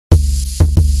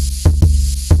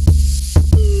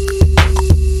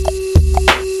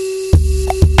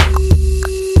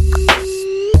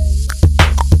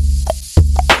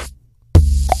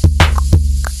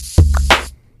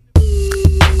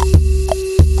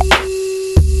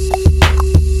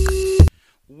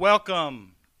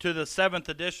Welcome to the 7th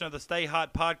edition of the Stay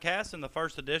Hot podcast and the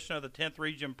first edition of the 10th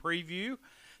Region Preview.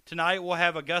 Tonight we'll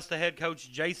have Augusta head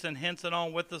coach Jason Henson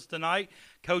on with us tonight.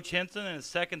 Coach Henson, in his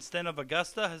second stint of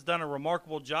Augusta, has done a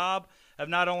remarkable job of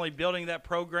not only building that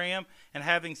program and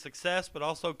having success, but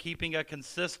also keeping a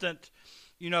consistent,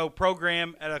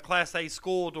 program at a Class A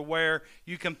school to where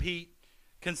you compete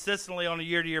consistently on a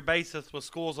year-to-year basis with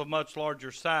schools of much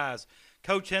larger size.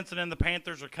 Coach Henson and the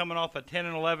Panthers are coming off a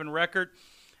 10-11 record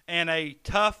and a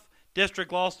tough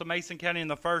district loss to Mason County in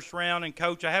the first round. And,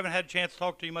 Coach, I haven't had a chance to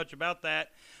talk to you much about that,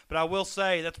 but I will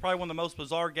say that's probably one of the most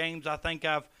bizarre games I think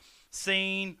I've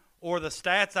seen, or the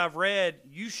stats I've read.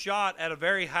 You shot at a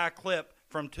very high clip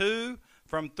from 2,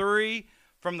 from 3,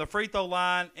 from the free throw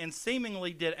line, and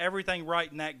seemingly did everything right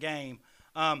in that game.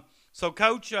 So,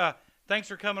 Coach, thanks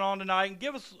for coming on tonight. And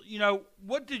give us,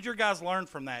 what did your guys learn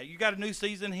from that? You got a new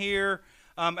season here.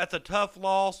 That's a tough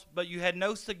loss, but you had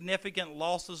no significant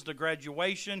losses to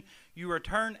graduation. You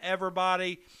returned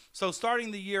everybody. So starting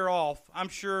the year off, I'm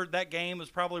sure that game is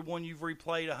probably one you've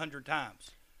replayed 100 times.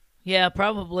 Yeah,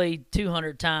 probably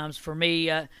 200 times for me.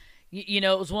 It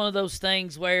was one of those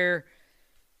things where,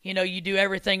 you do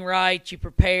everything right, you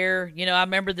prepare. I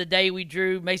remember the day we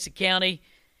drew Mason County.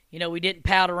 We didn't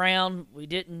pout around. We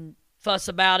didn't fuss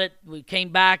about it. We came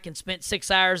back and spent 6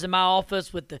 hours in my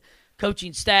office with the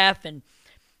coaching staff and,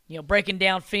 breaking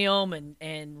down film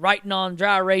and writing on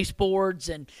dry erase boards.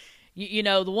 And,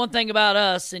 the one thing about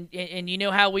us, and you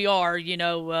know how we are,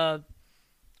 we're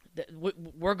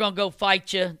going to go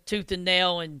fight you tooth and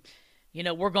nail, and,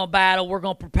 we're going to battle, we're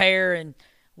going to prepare, and,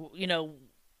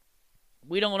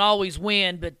 we don't always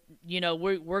win, but,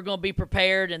 we're going to be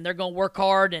prepared, and they're going to work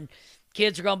hard, and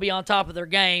kids are going to be on top of their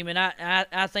game. And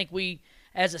I think we,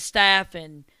 as a staff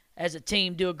and as a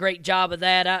team, do a great job of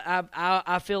that.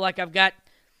 I feel like I've got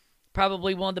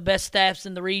probably one of the best staffs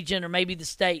in the region or maybe the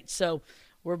state. So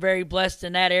we're very blessed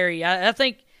in that area. I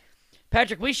think,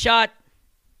 Patrick, we set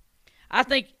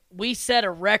a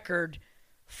record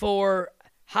for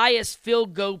highest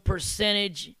field goal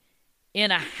percentage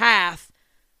in a half.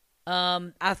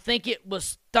 I think it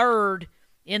was third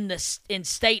in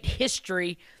state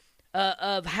history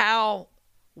of how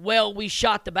well we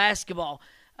shot the basketball.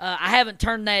 I haven't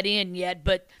turned that in yet,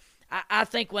 but I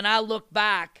think when I look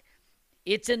back,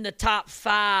 it's in the top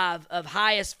 5 of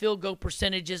highest field goal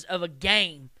percentages of a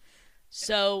game.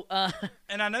 So,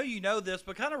 and I know you know this,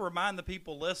 but kind of remind the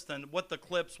people listening what the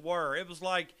clips were. It was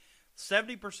like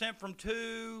 70% from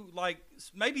 2, like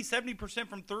maybe 70%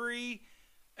 from 3,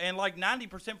 and like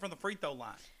 90% from the free throw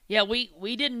line. Yeah,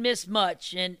 we didn't miss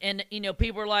much, and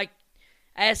people are like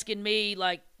asking me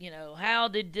how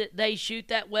did they shoot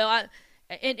that well?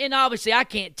 And obviously I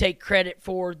can't take credit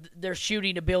for their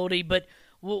shooting ability, but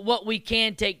what we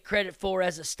can take credit for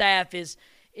as a staff is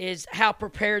how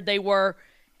prepared they were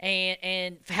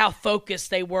and how focused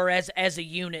they were as a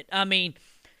unit. I mean,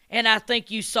 and I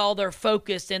think you saw their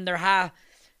focus in their high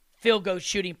field goal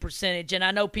shooting percentage. And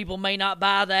I know people may not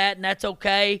buy that, and that's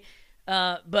okay.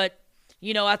 But,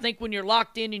 I think when you're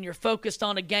locked in and you're focused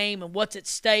on a game and what's at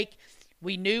stake,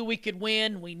 we knew we could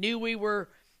win. We knew we were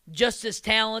just as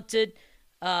talented.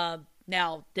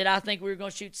 Now, did I think we were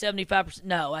going to shoot 75%?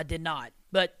 No, I did not.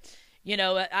 But,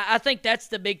 I think that's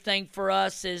the big thing for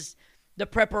us is the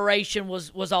preparation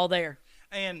was all there.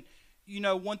 And,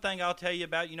 one thing I'll tell you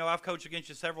about, I've coached against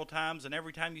you several times, and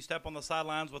every time you step on the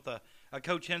sidelines with a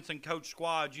Coach Henson coach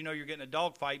squad, you're getting a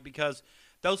dogfight because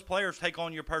those players take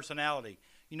on your personality.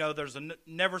 There's a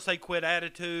never say quit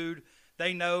attitude.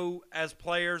 They know as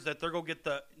players that they're going to get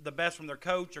the best from their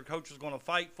coach. Their coach is going to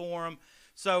fight for them.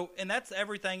 So, and that's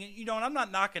everything. And I'm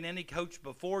not knocking any coach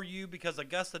before you because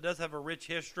Augusta does have a rich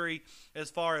history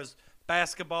as far as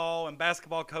basketball and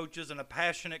basketball coaches and a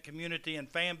passionate community and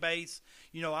fan base.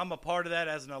 I'm a part of that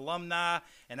as an alumni,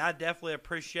 and I definitely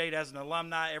appreciate as an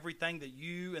alumni everything that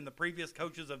you and the previous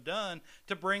coaches have done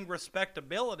to bring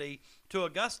respectability to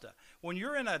Augusta. When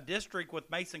you're in a district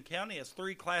with Mason County as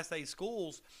 3 Class A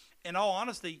schools, in all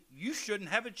honesty, you shouldn't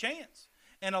have a chance.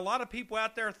 And a lot of people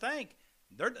out there think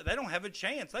they don't have a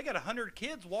chance. They got 100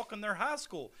 kids walking their high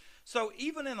school. So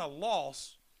even in a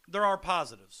loss, there are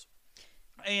positives.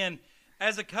 And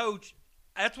as a coach,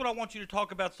 that's what I want you to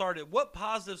talk about started. What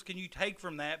positives can you take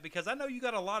from that? Because I know you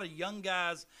got a lot of young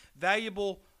guys,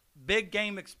 valuable big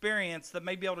game experience that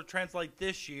may be able to translate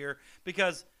this year,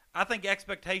 because I think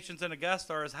expectations in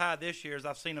Augusta are as high this year as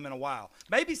I've seen them in a while.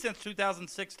 Maybe since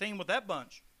 2016 with that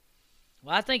bunch.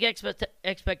 Well, I think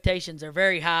expectations are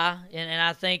very high, and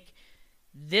I think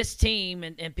this team,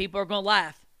 and people are going to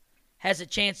laugh, has a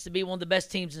chance to be one of the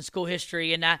best teams in school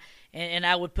history, and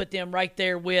I would put them right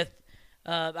there with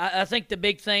I think the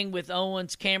big thing with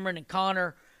Owens, Cameron, and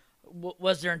Connor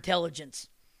was their intelligence.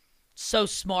 So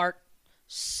smart,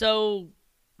 so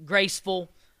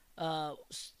graceful,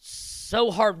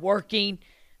 so hardworking.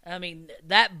 I mean,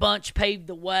 that bunch paved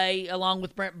the way, along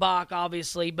with Brent Bach,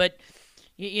 obviously. But,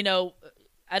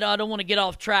 I don't want to get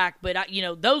off track, but,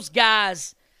 those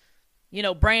guys,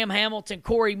 Bram Hamilton,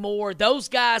 Corey Moore, those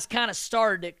guys kind of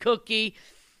started it. Cookie,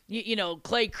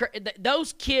 Clay,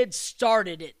 those kids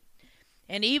started it.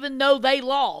 And even though they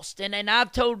lost, and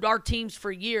I've told our teams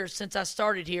for years since I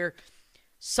started here,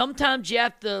 sometimes you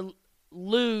have to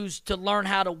lose to learn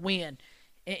how to win.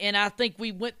 And I think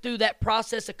we went through that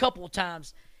process a couple of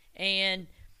times. And,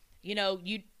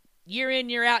 you year in,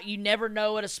 year out, you never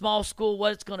know at a small school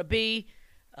what it's going to be.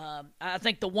 I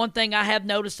think the one thing I have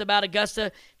noticed about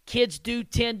Augusta, kids do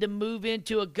tend to move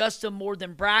into Augusta more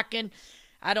than Bracken.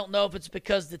 I don't know if it's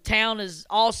because the town is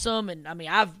awesome. And,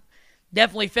 I've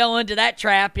definitely fell into that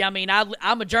trap.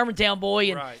 I'm a Germantown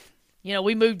boy, and, right.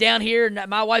 We moved down here, and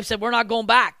my wife said, we're not going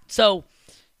back. So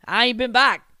I ain't been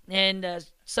back. And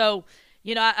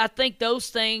I think those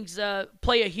things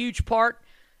play a huge part.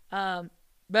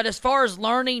 But as far as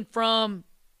learning from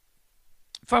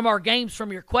our games,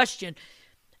 from your question,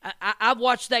 I've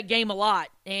watched that game a lot.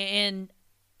 And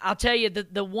I'll tell you,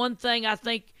 the one thing I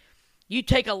think, you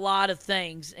take a lot of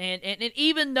things. And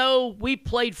even though we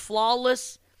played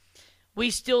flawless,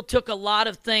 we still took a lot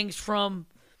of things from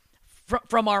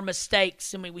our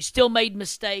mistakes. We still made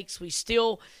mistakes. We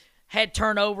still had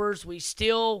turnovers. We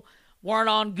still weren't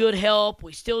on good help.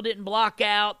 We still didn't block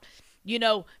out.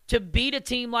 To beat a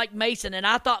team like Mason, and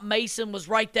I thought Mason was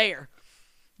right there.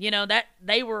 That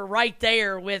they were right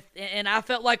there with, and I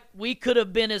felt like we could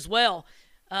have been as well.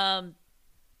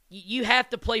 You have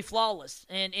to play flawless.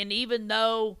 And even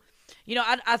though,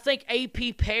 I think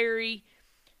A.P. Perry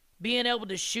being able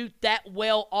to shoot that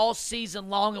well all season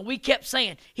long, and we kept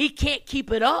saying he can't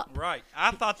keep it up. Right.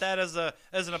 I thought that as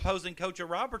an opposing coach at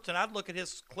Robertson, I'd look at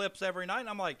his clips every night, and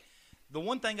I'm like, the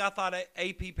one thing I thought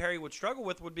A.P. Perry would struggle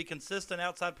with would be consistent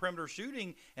outside perimeter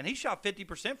shooting, and he shot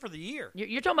 50% for the year.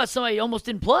 You're talking about somebody who almost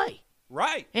didn't play.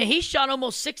 Right. And he shot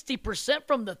almost 60%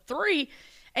 from the three,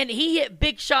 and he hit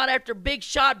big shot after big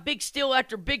shot, big steal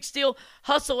after big steal,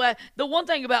 hustle. The one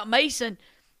thing about Mason,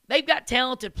 they've got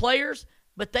talented players,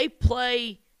 but they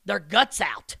play their guts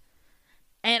out.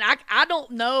 And I don't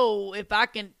know if I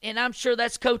can, and I'm sure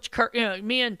that's Coach Kirk.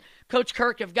 Me and Coach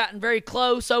Kirk have gotten very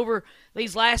close over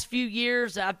these last few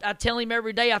years. I tell him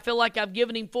every day I feel like I've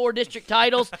given him 4 district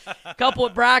titles, a couple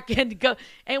at Bracken,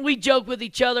 and we joke with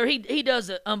each other. He does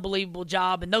an unbelievable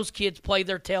job, and those kids play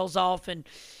their tails off. And,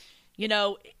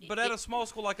 But at a small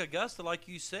school like Augusta, like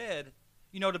you said,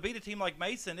 to beat a team like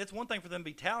Mason, it's one thing for them to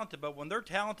be talented, but when they're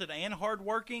talented and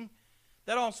hardworking,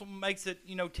 that also makes it,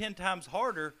 10 times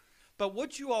harder. But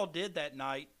what you all did that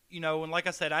night, and like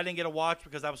I said, I didn't get to watch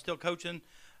because I was still coaching,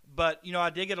 but, I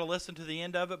did get to listen to the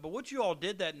end of it. But what you all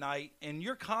did that night, and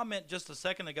your comment just a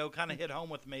second ago kind of hit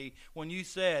home with me when you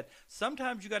said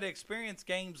sometimes you got to experience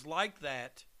games like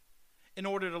that in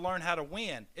order to learn how to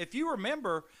win. If you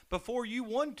remember, before you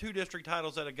won 2 district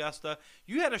titles at Augusta,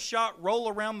 you had a shot roll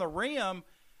around the rim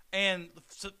and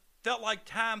felt like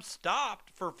time stopped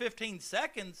for 15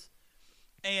 seconds.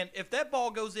 And if that ball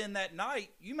goes in that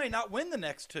night, you may not win the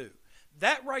next 2.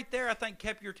 That right there, I think,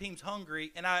 kept your teams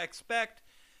hungry. And I expect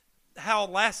how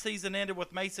last season ended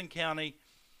with Mason County,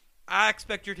 I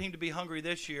expect your team to be hungry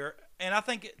this year. And I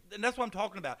think and that's what I'm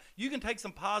talking about. You can take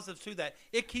some positives to that.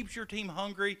 It keeps your team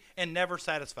hungry and never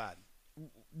satisfied.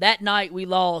 That night we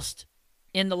lost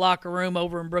in the locker room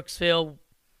over in Brooksville.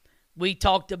 We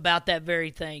talked about that very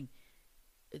thing.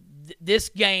 This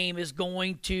game is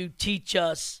going to teach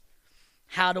us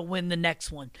how to win the next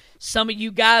one. Some of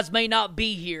you guys may not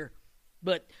be here,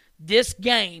 but this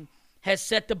game has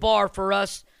set the bar for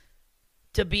us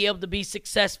to be able to be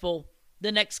successful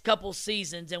the next couple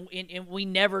seasons, and we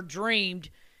never dreamed.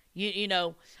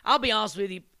 I'll be honest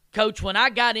with you, Coach, when I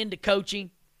got into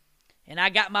coaching and I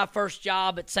got my first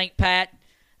job at St. Pat,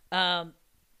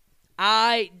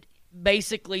 I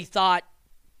basically thought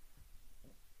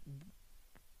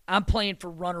I'm playing for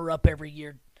runner-up every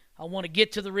year. I want to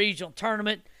get to the regional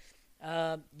tournament.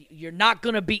 You're not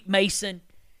going to beat Mason.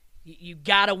 You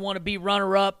got to want to be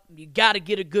runner-up. You got to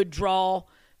get a good draw,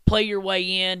 play your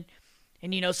way in.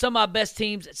 And, some of my best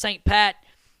teams at St. Pat,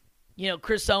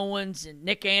 Chris Owens and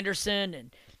Nick Anderson,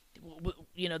 and,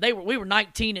 we were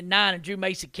 19-9 and drew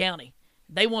Mason County.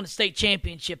 They won the state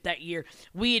championship that year.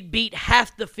 We had beat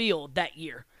half the field that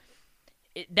year.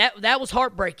 That was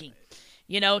heartbreaking.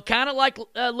 Kind of like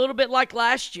a little bit like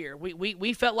last year.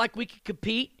 We felt like we could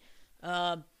compete.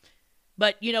 But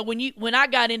But when I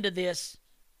got into this,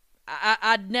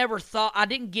 I never thought, I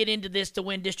didn't get into this to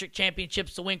win district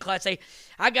championships, to win Class A.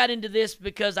 I got into this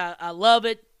because I love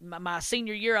it. My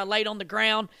senior year, I laid on the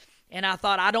ground, and I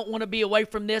thought, I don't want to be away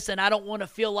from this, and I don't want to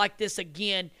feel like this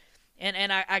again.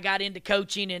 And I got into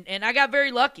coaching, and I got very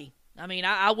lucky. I mean,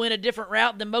 I went a different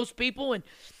route than most people,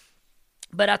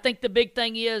 but I think the big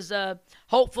thing is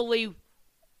hopefully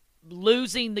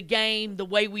losing the game the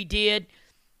way we did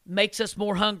makes us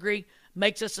more hungry,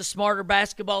 makes us a smarter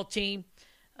basketball team,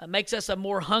 makes us a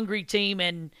more hungry team,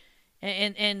 and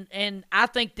I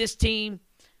think this team,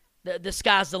 the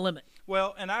sky's the limit.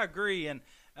 Well, and I agree, and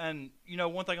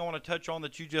one thing I want to touch on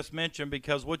that you just mentioned,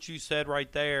 because what you said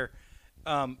right there,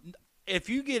 if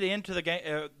you get into the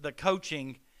game, the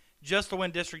coaching just to win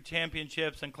district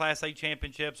championships and Class A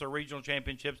championships or regional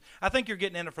championships, I think you're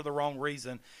getting in it for the wrong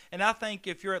reason. And I think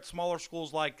if you're at smaller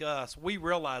schools like us, we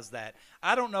realize that.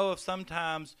 I don't know if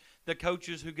sometimes the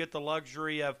coaches who get the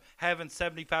luxury of having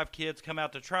 75 kids come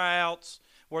out to tryouts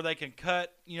where they can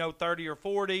cut, 30 or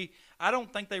 40, I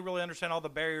don't think they really understand all the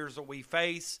barriers that we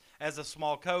face as a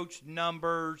small coach,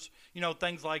 numbers,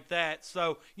 things like that.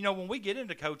 So, when we get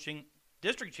into coaching,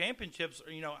 district championships,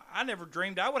 I never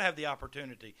dreamed I would have the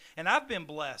opportunity. And I've been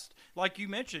blessed. Like you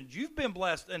mentioned, you've been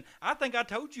blessed. And I think I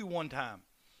told you one time,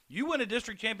 you win a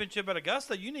district championship at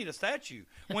Augusta, you need a statue.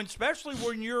 Especially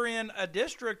when you're in a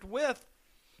district with,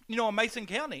 a Mason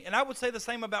County. And I would say the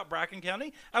same about Bracken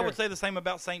County. Sure. I would say the same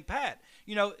about St. Pat.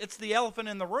 It's the elephant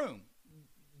in the room.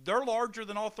 They're larger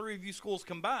than all three of you schools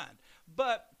combined.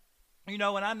 But, and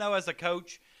I know as a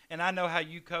coach, and I know how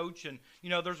you coach, and,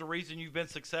 there's a reason you've been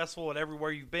successful at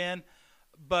everywhere you've been.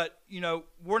 But,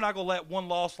 we're not going to let one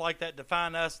loss like that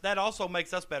define us. That also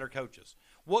makes us better coaches.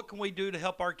 What can we do to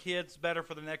help our kids better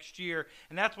for the next year?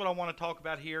 And that's what I want to talk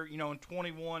about here, in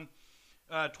 21-22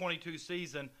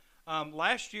 season.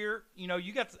 Last year,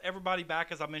 you got everybody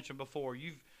back, as I mentioned before.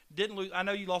 Didn't lose. I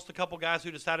know you lost a couple guys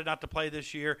who decided not to play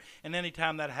this year, and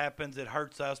anytime that happens, it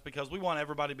hurts us because we want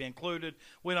everybody to be included.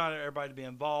 We want everybody to be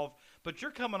involved. But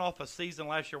you're coming off a season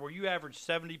last year where you averaged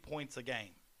 70 points a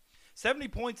game. 70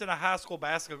 points in a high school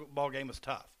basketball game is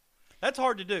tough. That's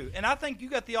hard to do. And I think you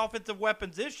got the offensive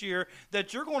weapons this year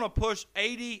that you're going to push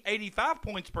 80, 85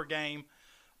 points per game.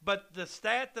 But the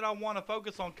stat that I want to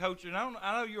focus on, Coach, and I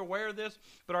know you're aware of this,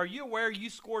 but are you aware you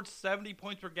scored 70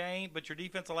 points per game, but your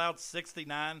defense allowed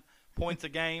 69 points a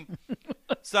game?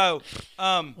 So,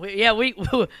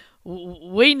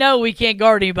 we know we can't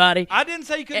guard anybody. I didn't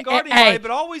say you couldn't guard anybody, but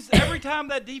always, every time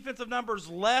that defensive number is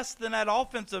less than that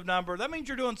offensive number, that means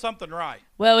you're doing something right.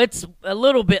 Well, it's a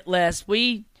little bit less.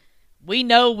 We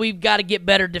know we've got to get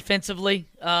better defensively.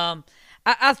 I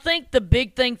think the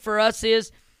big thing for us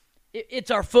is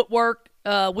it's our footwork.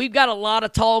 We've got a lot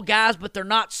of tall guys, but they're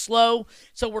not slow.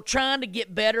 So we're trying to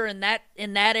get better in that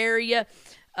area.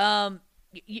 I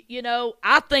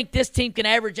think this team can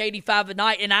average 85 a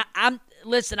night. And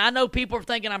listen, I know people are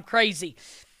thinking I'm crazy.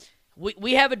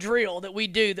 We have a drill that we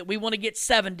do that we want to get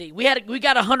 70. We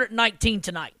got 119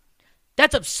 tonight.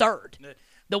 That's absurd.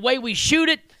 The way we shoot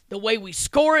it, the way we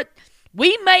score it,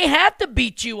 we may have to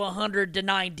beat you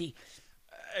 100-90.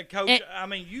 Coach,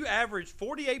 you average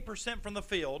 48% from the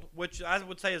field, which I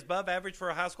would say is above average for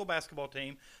a high school basketball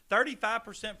team,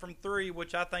 35% from three,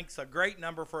 which I think is a great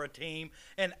number for a team,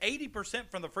 and 80%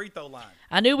 from the free throw line.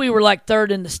 I knew we were like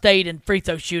third in the state in free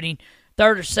throw shooting,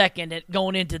 third or second at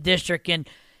going into district, and,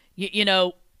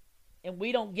 and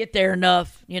we don't get there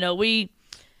enough. We've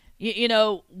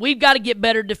got to get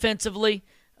better defensively.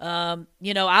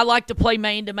 I like to play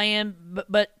man-to-man,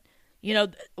 but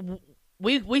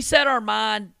we set our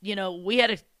mind, we had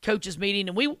a coaches meeting,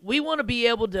 and we want to be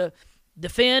able to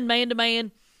defend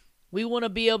man-to-man. We want to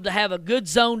be able to have a good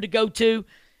zone to go to,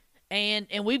 and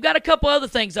we've got a couple other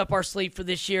things up our sleeve for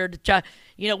this year to try.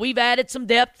 We've added some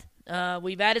depth.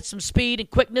 We've added some speed and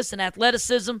quickness and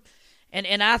athleticism,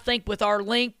 and I think with our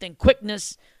length and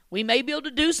quickness, we may be able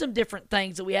to do some different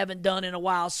things that we haven't done in a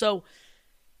while. So,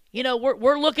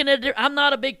 we're looking at it. I'm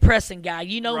not a big pressing guy.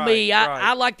 Me.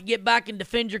 I like to get back and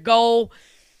defend your goal.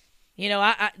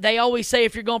 They always say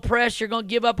if you're going to press, you're going to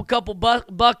give up a couple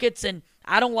buckets, and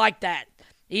I don't like that,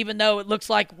 even though it looks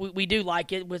like we do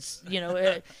like it.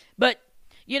 But,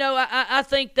 I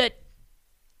think that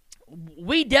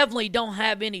we definitely don't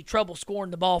have any trouble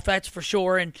scoring the ball, that's for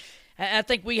sure. And I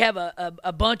think we have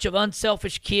a bunch of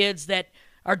unselfish kids that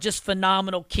are just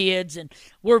phenomenal kids, and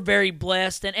we're very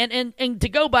blessed. And to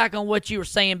go back on what you were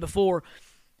saying before,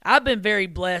 I've been very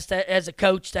blessed as a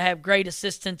coach to have great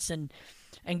assistants and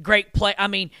great play.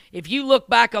 If you look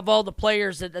back of all the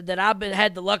players that I've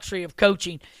had the luxury of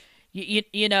coaching,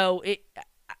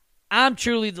 I'm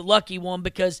truly the lucky one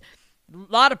because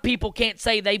a lot of people can't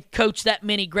say they've coached that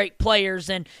many great players,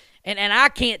 and I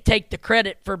can't take the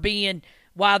credit for being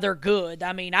why they're good.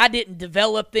 I mean, I didn't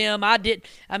develop them.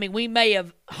 We may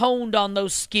have honed on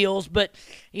those skills, but,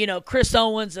 Chris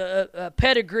Owens, a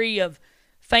pedigree of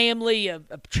family, a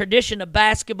tradition of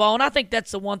basketball, and I think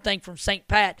that's the one thing from St.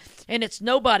 Pat, and it's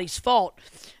nobody's fault.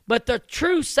 But the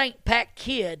true St. Pat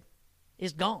kid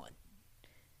is gone.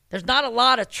 There's not a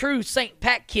lot of true St.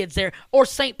 Pat kids there or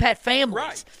St. Pat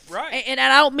families. Right. And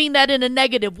I don't mean that in a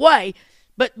negative way,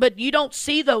 but you don't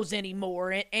see those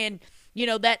anymore. And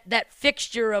that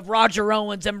fixture of Roger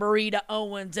Owens and Marita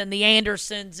Owens and the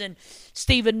Andersons and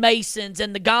Stephen Masons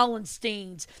and the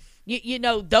Gollensteins,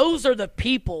 those are the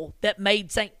people that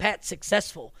made St. Pat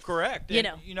successful. Correct.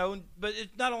 But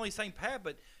it's not only St. Pat,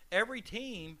 but every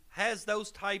team has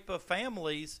those type of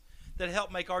families that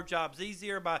help make our jobs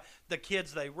easier by the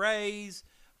kids they raise.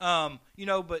 But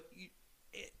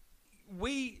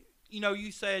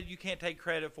you said you can't take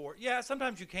credit for it. Yeah,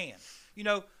 sometimes you can.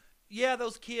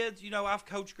 Those kids, I've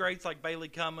coached greats like Bailey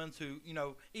Cummins, who,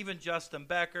 even Justin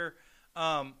Becker.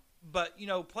 But,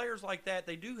 players like that,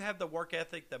 they do have the work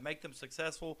ethic that make them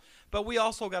successful. But we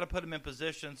also got to put them in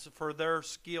positions for their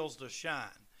skills to shine.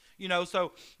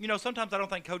 Sometimes I don't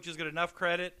think coaches get enough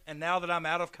credit. And now that I'm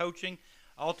out of coaching,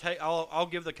 I'll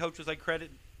give the coaches the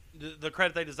credit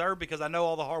they deserve because I know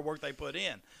all the hard work they put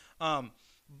in.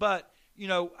 But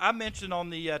I mentioned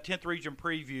on the 10th Region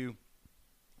preview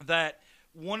that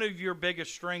one of your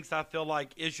biggest strengths, I feel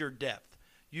like, is your depth.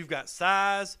 You've got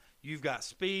size, you've got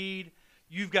speed,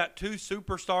 you've got two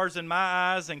superstars in my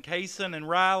eyes, in Kaysen and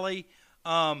Riley,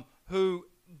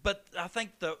 but I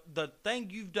think the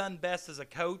thing you've done best as a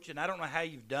coach, and I don't know how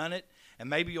you've done it, and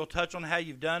maybe you'll touch on how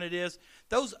you've done it, is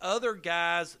those other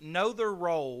guys know their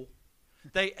role.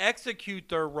 They execute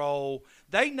their role.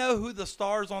 They know who the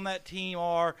stars on that team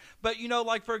are. But,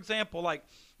 for example,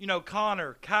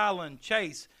 Connor, Kylan,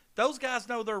 Chase, those guys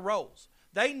know their roles.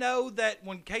 They know that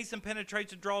when Kaysen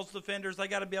penetrates and draws defenders, they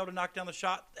got to be able to knock down the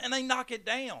shot, and they knock it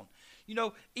down.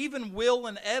 Even Will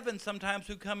and Evan sometimes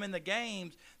who come in the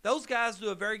games, those guys do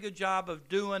a very good job of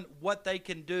doing what they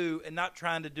can do and not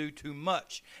trying to do too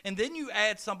much. And then you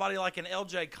add somebody like an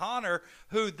LJ Connor,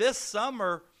 who this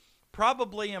summer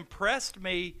probably impressed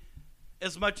me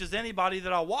as much as anybody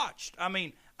that I watched. I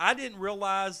mean, I didn't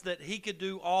realize that he could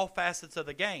do all facets of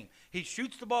the game. He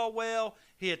shoots the ball well.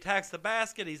 He attacks the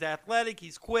basket. He's athletic.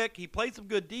 He's quick. He plays some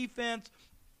good defense.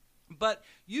 But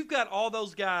you've got all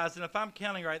those guys, and if I'm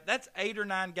counting right, that's 8 or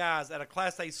 9 guys at a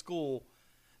Class A school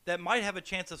that might have a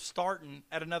chance of starting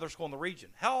at another school in the region.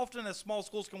 How often as small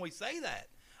schools can we say that?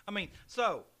 I mean,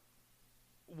 so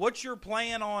what's your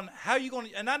plan on how you going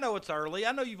to – and I know it's early.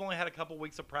 I know you've only had a couple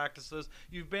weeks of practices.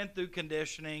 You've been through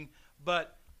conditioning.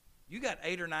 But you got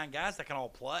 8 or 9 guys that can all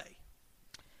play.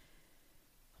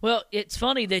 Well, it's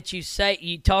funny that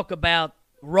you talk about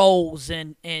roles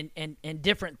and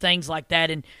different things like that.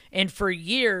 And for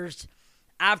years,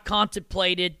 I've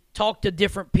contemplated, talked to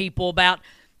different people about,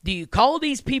 do you call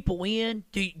these people in?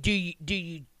 Do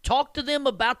you talk to them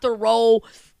about their role?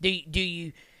 Do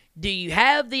you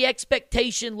have the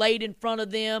expectation laid in front of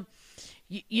them?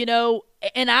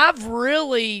 And I've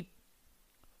really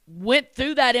went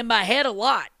through that in my head a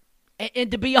lot.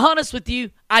 And to be honest with you,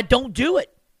 I don't do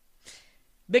it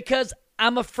because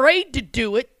I'm afraid to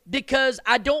do it because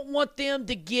I don't want them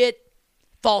to get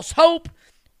false hope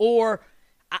or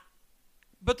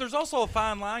But there's also a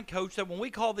fine line, Coach, that when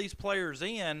we call these players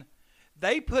in,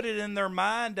 they put it in their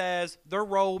mind as their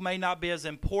role may not be as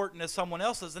important as someone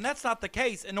else's, and that's not the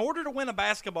case. In order to win a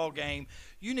basketball game,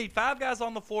 you need 5 guys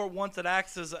on the floor at once that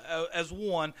acts as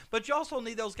one, but you also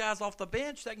need those guys off the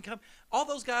bench that can come. All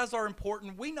those guys are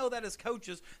important. We know that as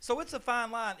coaches, so it's a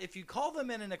fine line. If you call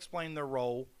them in and explain their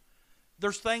role,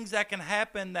 there's things that can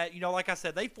happen that, like I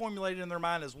said, they formulated in their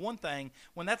mind as one thing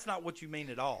when that's not what you mean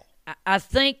at all. I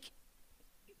think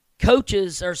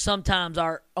coaches are sometimes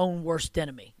our own worst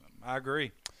enemy. I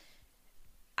agree.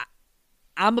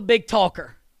 I'm a big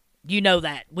talker. You know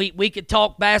that. We could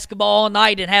talk basketball all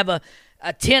night and have a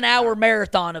 10-hour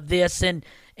marathon of this and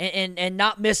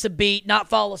not miss a beat, not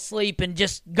fall asleep, and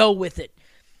just go with it.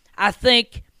 I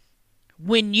think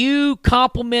when you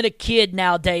compliment a kid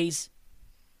nowadays,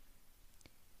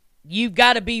 you've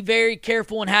got to be very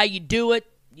careful in how you do it.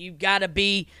 You've got to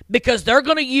be – because they're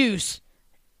going to use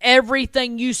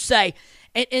everything you say.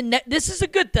 And this is a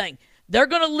good thing. They're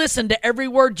going to listen to every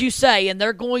word you say, and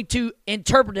they're going to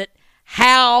interpret it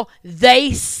how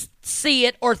they see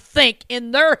it or think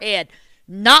in their head,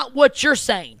 not what you're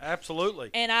saying. Absolutely.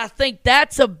 And I think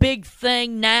that's a big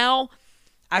thing now.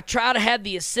 I try to have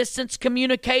the assistants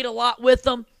communicate a lot with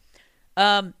them.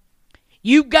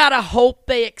 You gotta hope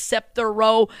they accept their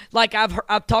role. Like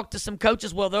I've talked to some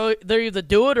coaches. Well, they'll either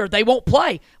do it or they won't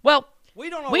play. Well, we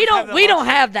don't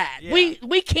have that. Yeah.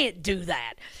 We can't do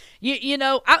that. You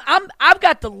know, I've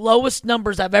got the lowest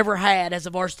numbers I've ever had as a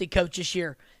varsity coach this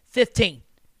year, 15.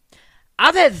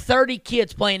 I've had 30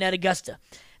 kids playing at Augusta.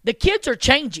 The kids are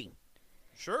changing.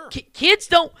 Sure. Kids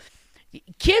don't,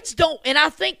 and I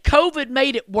think COVID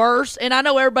made it worse. And I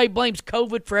know everybody blames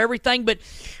COVID for everything, but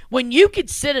when you could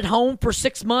sit at home for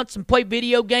 6 months and play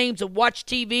video games and watch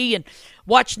TV and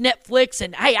watch Netflix,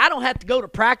 and hey, I don't have to go to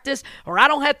practice or I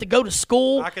don't have to go to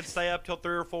school. I could stay up till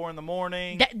 3 or 4 in the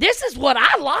morning. This is what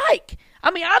I like. I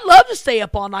mean, I'd love to stay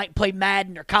up all night and play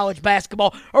Madden or college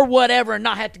basketball or whatever and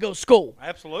not have to go to school.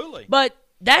 Absolutely. But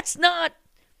that's not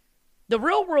the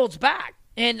real world's back.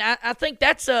 And I think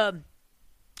that's been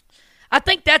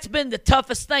the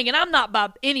toughest thing. And I'm not by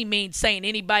any means saying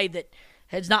anybody that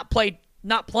has not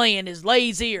playing is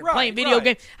lazy or playing video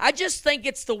games. I just think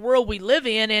it's the world we live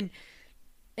in,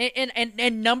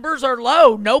 and numbers are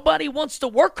low. Nobody wants to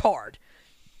work hard.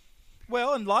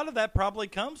 Well, and a lot of that probably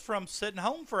comes from sitting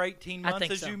home for 18 months,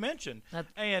 as so. you mentioned.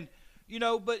 And, you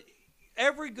know, but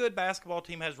every good basketball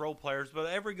team has role players, but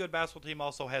every good basketball team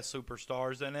also has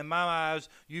superstars. And in my eyes,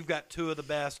 you've got two of the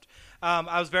best.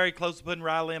 I was very close to putting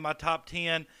Riley in my top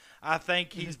 10. I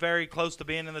think he's very close to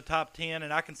being in the top 10,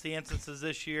 and I can see instances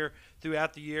this year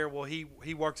throughout the year where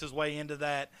he works his way into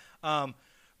that.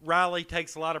 Riley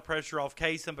takes a lot of pressure off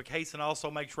Kaysen, but Kaysen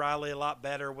also makes Riley a lot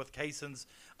better with Kaysen's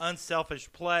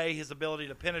unselfish play, his ability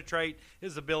to penetrate,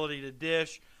 his ability to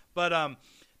dish. But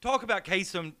talk about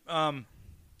Kaysen.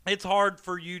 It's hard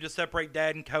for you to separate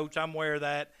dad and coach. I'm aware of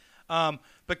that.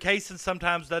 But Kaysen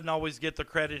sometimes doesn't always get the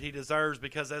credit he deserves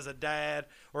because as a dad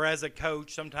or as a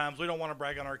coach, sometimes we don't want to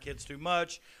brag on our kids too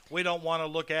much. We don't want to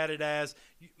look at it as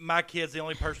my kid's the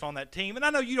only person on that team. And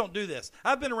I know you don't do this.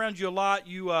 I've been around you a lot.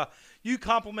 You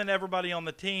compliment everybody on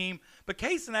the team. But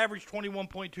Kaysen averaged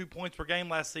 21.2 points per game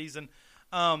last season.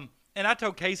 And I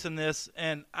told Kaysen this,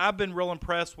 and I've been real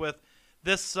impressed with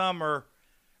this summer.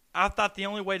 I thought the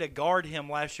only way to guard him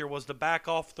last year was to back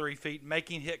off 3 feet,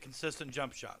 make him hit consistent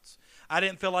jump shots. I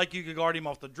didn't feel like you could guard him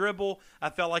off the dribble. I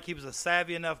felt like he was a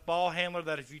savvy enough ball handler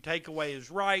that if you take away his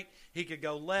right, he could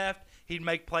go left. He'd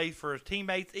make plays for his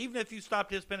teammates. Even if you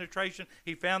stopped his penetration,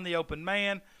 he found the open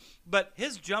man. But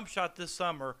his jump shot this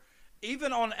summer,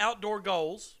 even on outdoor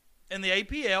goals in the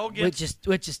APL, which is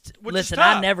listen,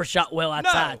 tough. I never shot well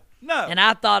outside. No. And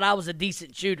I thought I was a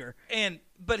decent shooter.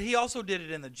 But he also did it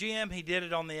in the gym. He did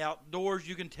it on the outdoors.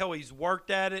 You can tell he's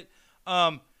worked at it.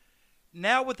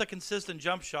 Now with a consistent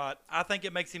jump shot, I think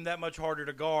it makes him that much harder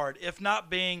to guard. If not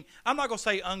being, I'm not going to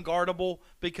say unguardable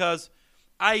because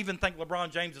I even think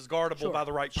LeBron James is guardable by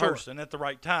the right person at the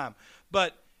right time.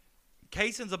 But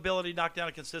Kaysen's ability to knock down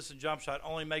a consistent jump shot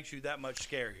only makes you that much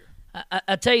scarier.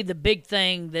 I tell you the big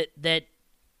thing that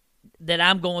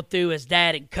I'm going through as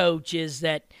dad and coach is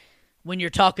that when you're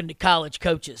talking to college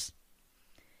coaches,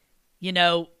 you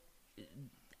know,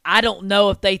 I don't know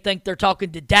if they think they're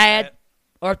talking to dad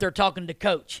or if they're talking to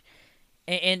coach.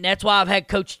 And that's why I've had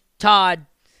Coach Todd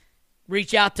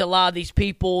reach out to a lot of these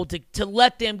people to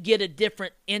let them get a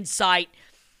different insight.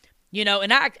 You know,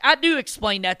 and I do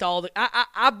explain that to all the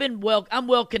I'm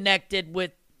well connected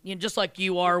with, you know, just like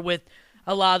you are with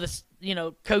a lot of the, you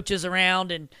know, coaches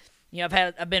around, and you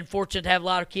know, I've been fortunate to have a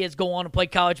lot of kids go on and play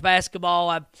college basketball.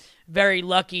 I'm very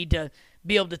lucky to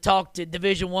be able to talk to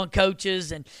Division I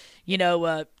coaches, and you know,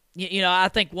 I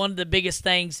think one of the biggest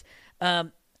things,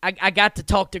 I got to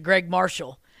talk to Greg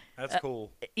Marshall. That's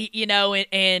cool. You know,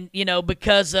 and you know,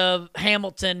 because of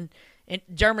Hamilton and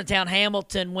Germantown,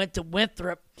 Hamilton went to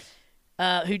Winthrop.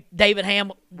 David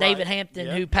Hampton,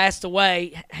 who passed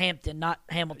away, Hampton, not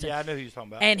Hamilton. Yeah, I knew who you was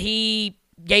talking about. And he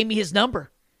gave me his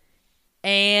number.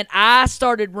 And I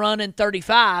started running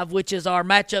 35, which is our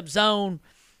matchup zone,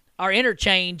 our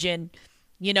interchange. And,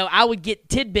 you know, I would get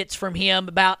tidbits from him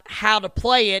about how to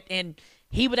play it, and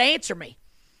he would answer me.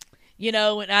 You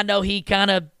know, and I know he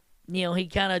kind of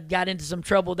got into some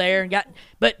trouble there and got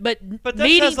 – but that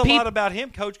says a lot about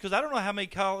him, Coach, because I don't know how many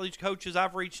college coaches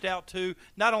I've reached out to,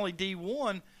 not only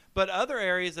D1, but other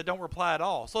areas that don't reply at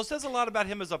all. So it says a lot about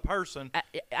him as a person.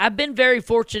 I've been very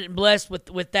fortunate and blessed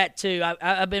with that too.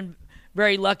 I've been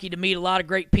very lucky to meet a lot of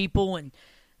great people, and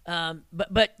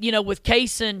but you know, with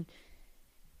Kaysen,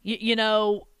 you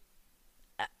know,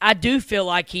 I do feel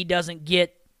like he doesn't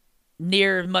get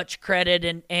near as much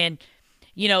credit, and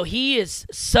you know, he is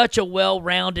such a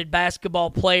well-rounded basketball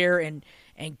player and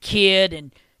kid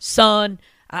and son.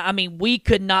 I mean, we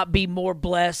could not be more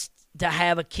blessed to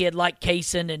have a kid like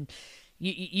Kaysen, and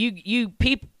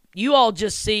you all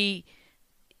just see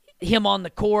him on the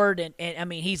court, and I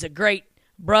mean, he's a great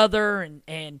brother,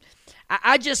 and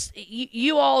I just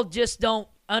you all just don't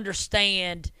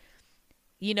understand.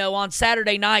 On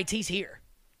Saturday nights he's here.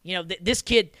 This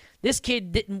kid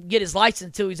didn't get his license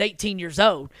until he was 18 years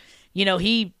old.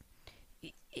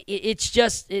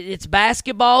 It's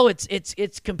basketball,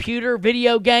 it's computer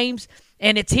video games,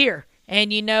 and it's here.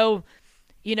 And 3.9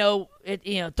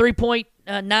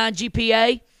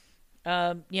 GPA.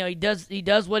 He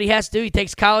does what he has to do. He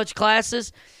takes college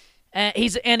classes.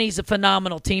 He's a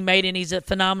phenomenal teammate, and he's a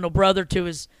phenomenal brother to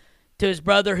his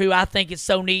brother, who I think is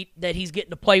so neat that he's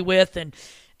getting to play with. And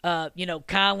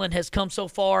Kylan has come so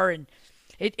far, and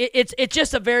it's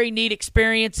just a very neat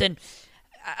experience. And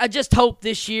I just hope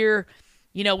this year,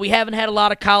 we haven't had a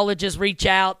lot of colleges reach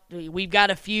out. We've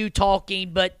got a few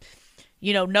talking, but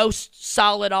no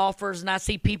solid offers. And I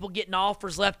see people getting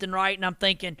offers left and right, and I'm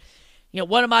thinking,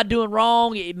 what am I doing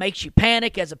wrong? It makes you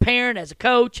panic as a parent, as a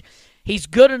coach. He's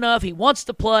good enough. He wants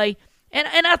to play.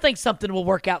 And I think something will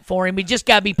work out for him. We just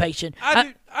got to be patient.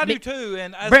 I do too.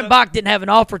 And Brent Bach didn't have an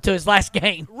offer to his last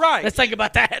game. Right. Let's think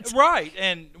about that. Right.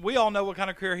 And we all know what kind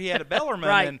of career he had at Bellarmine.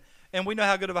 Right. And we know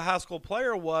how good of a high school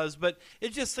player was. But it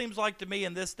just seems like to me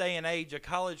in this day and age, a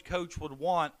college coach would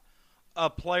want a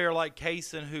player like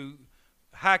Cason, who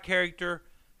high character,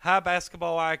 high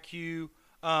basketball IQ,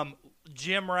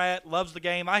 gym rat, loves the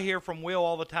game. I hear from Will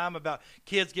all the time about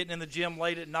kids getting in the gym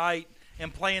late at night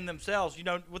and playing themselves,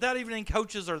 without even any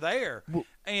coaches are there.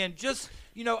 And just,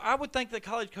 I would think that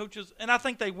college coaches, and I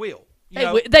think they will.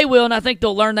 They will, and I think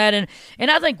they'll learn that.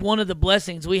 And I think one of the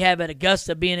blessings we have at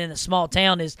Augusta, being in a small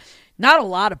town, is not a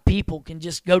lot of people can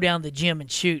just go down to the gym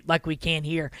and shoot like we can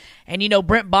here. And,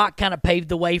 Brent Bach kind of paved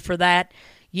the way for that.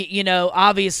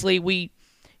 Obviously we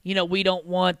don't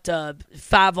want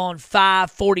 5-on-5,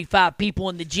 45 people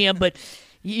in the gym, but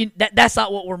that's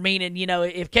not what we're meaning.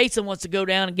 If Cason wants to go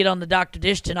down and get on the Dr.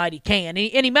 Dish tonight, he can,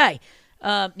 and he may.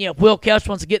 If Will Kelch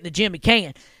wants to get in the gym, he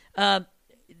can.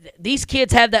 These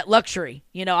kids have that luxury.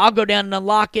 I'll go down and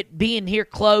unlock it. Being here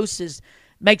close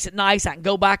makes it nice. I can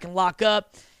go back and lock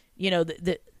up.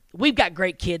 We've got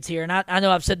great kids here, and I know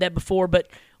I've said that before, but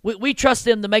we trust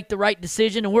them to make the right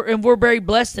decision, and we're very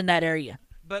blessed in that area.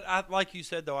 But like you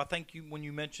said, though, I think when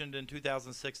you mentioned in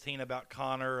 2016 about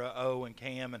Connor, O, and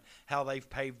Cam and how they've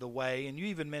paved the way, and you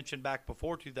even mentioned back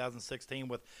before 2016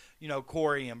 with,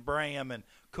 Corey and Bram and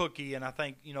Cookie and I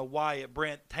think, Wyatt,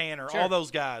 Brent, Tanner, Sure. all those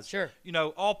guys, Sure.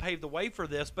 All paved the way for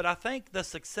this. But I think the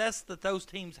success that those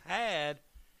teams had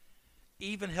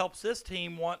even helps this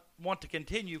team want to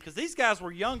continue, because these guys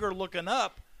were younger looking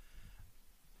up.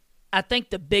 I think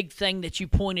the big thing that you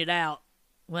pointed out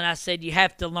when I said you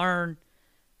have to learn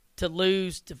to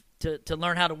lose to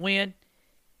learn how to win,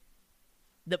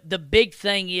 the big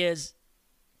thing is,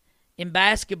 in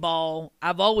basketball,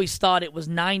 I've always thought it was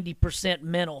 90%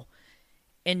 mental.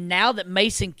 And now that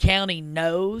Mason County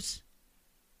knows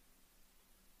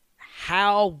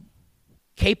how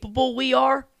capable we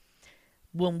are,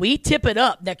 when we tip it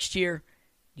up next year,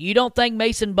 you don't think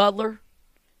Mason Butler,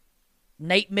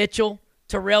 Nate Mitchell,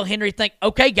 Terrell Henry think,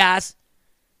 okay, guys,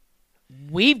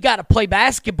 we've got to play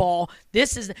basketball.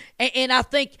 And I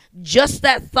think just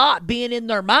that thought being in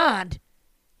their mind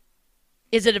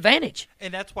is an advantage.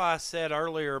 And that's why I said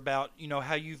earlier about,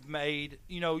 how you've made,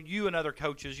 you and other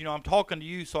coaches, I'm talking to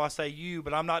you, so I say you,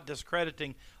 but I'm not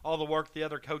discrediting all the work the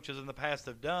other coaches in the past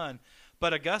have done.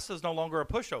 But Augusta's no longer a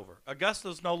pushover.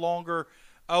 Augusta's no longer,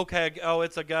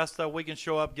 it's Augusta, we can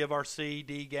show up, give our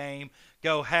C-D game,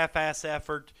 go half-ass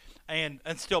effort, and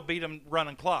still beat them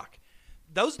running clock.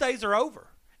 Those days are over.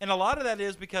 And a lot of that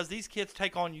is because these kids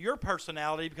take on your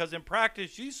personality, because in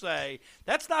practice you say,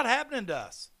 that's not happening to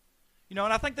us. And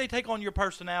I think they take on your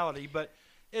personality, but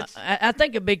it's – I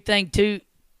think a big thing too,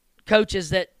 Coach, is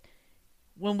that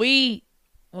when we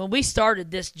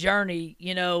started this journey,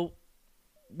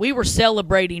 we were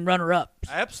celebrating runner-ups.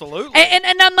 Absolutely.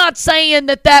 And I'm not saying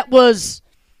that was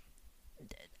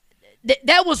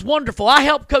wonderful. I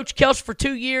helped Coach Kelch for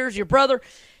 2 years, your brother.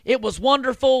 It was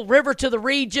wonderful. River to the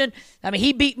region. I mean,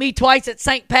 he beat me twice at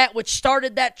St. Pat, which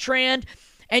started that trend.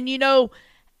 And,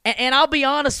 and I'll be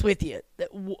honest with you,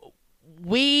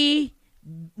 we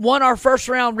won our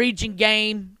first-round region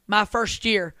game my first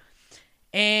year.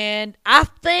 And I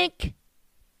think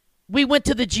we went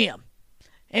to the gym.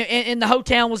 And the whole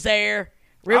town was there.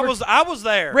 I was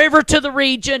there. River to the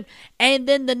region. And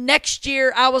then the next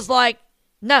year, I was like,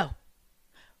 no.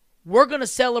 We're going to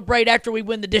celebrate after we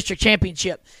win the district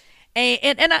championship,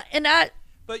 and I.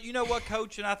 But you know what,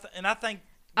 Coach, and I think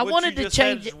I what wanted you to just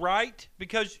change said is right,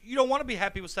 because you don't want to be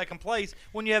happy with second place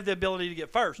when you have the ability to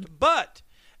get first. But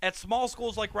at small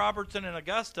schools like Robertson and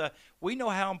Augusta, we know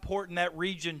how important that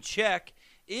region check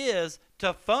is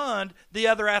to fund the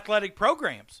other athletic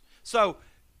programs. So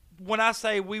when I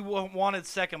say we wanted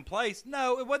second place,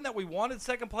 no, it wasn't that we wanted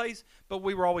second place, but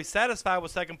we were always satisfied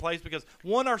with second place because,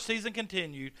 one, our season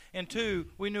continued, and two,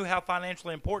 we knew how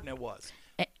financially important it was.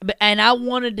 And I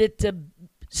wanted it to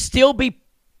still be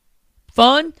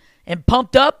fun and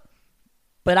pumped up,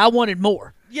 but I wanted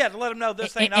more. Yeah, to let them know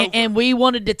this ain't over. And we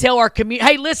wanted to tell our community,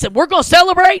 hey, listen, we're going to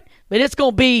celebrate, but it's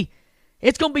going to be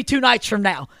 2 nights from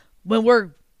now when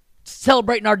we're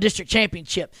celebrating our district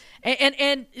championship.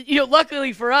 And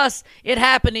luckily for us, it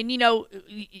happened. And, me and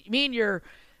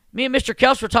Mr.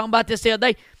 Kels were talking about this the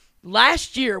other day.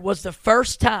 Last year was the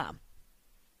first time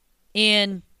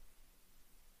in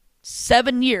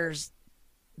 7 years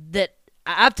that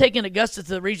I've taken Augusta to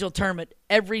the regional tournament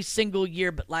every single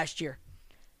year but last year.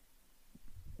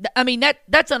 I mean,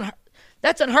 that's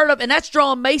unheard of, and that's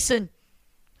drawn Mason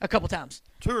a couple times.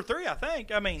 2 or 3, I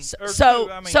think. I mean,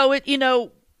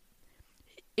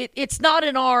 it's not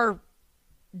in our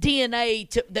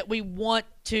DNA that we want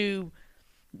to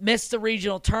miss the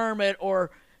regional tournament or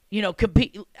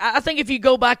compete. I think if you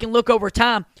go back and look over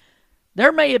time,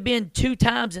 there may have been 2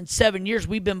 times in 7 years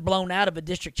we've been blown out of a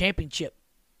district championship.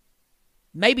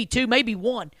 Maybe 2, maybe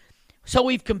 1. So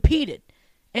we've competed,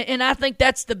 and I think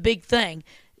that's the big thing.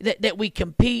 That we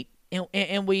compete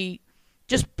and we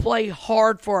just play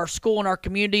hard for our school and our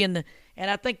community, and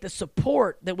I think the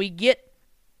support that we get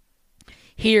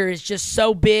here is just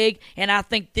so big. And I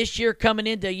think this year coming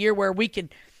into a year where we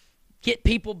can get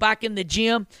people back in the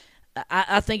gym,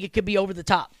 I think it could be over the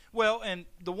top. Well, and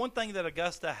the one thing that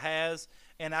Augusta has,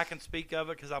 and I can speak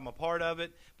of it because I'm a part of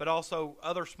it, but also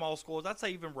other small schools, I'd say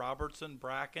even Robertson,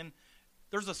 Bracken,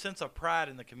 there's a sense of pride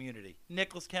in the community.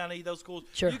 Nicholas County, those schools.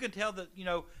 Sure. You can tell that,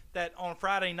 that on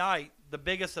Friday night, the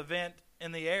biggest event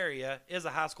in the area is a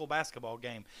high school basketball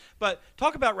game. But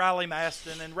talk about Riley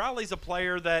Maston, and Riley's a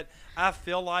player that I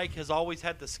feel like has always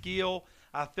had the skill.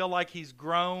 I feel like he's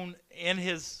grown in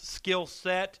his skill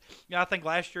set. I think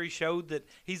last year he showed that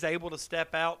he's able to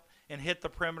step out and hit the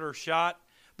perimeter shot.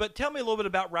 But tell me a little bit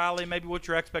about Riley, maybe what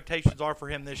your expectations are for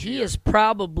him this year. He is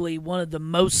probably one of the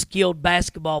most skilled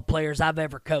basketball players I've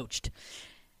ever coached.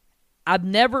 I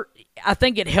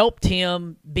think it helped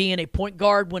him being a point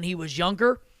guard when he was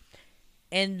younger,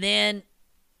 and then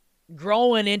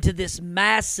growing into this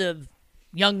massive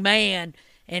young man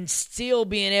and still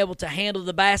being able to handle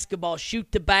the basketball,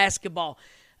 shoot the basketball,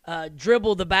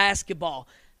 dribble the basketball.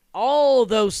 All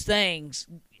those things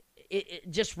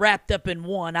it just wrapped up in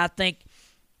one. I think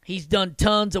he's done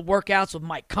tons of workouts with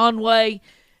Mike Conway.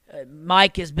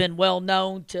 Mike has been well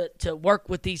known to work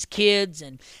with these kids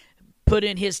and put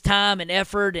in his time and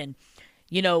effort. And,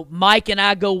 Mike and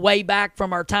I go way back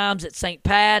from our times at St.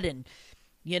 Pat. And,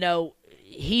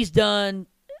 he's done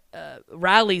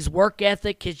Riley's work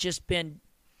ethic has just been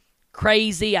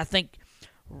crazy. I think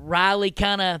Riley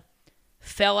kind of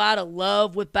fell out of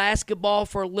love with basketball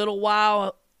for a little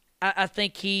while. I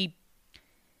think he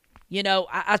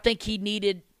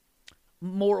needed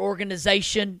more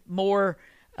organization, more,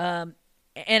 and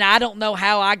I don't know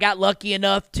how I got lucky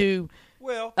enough to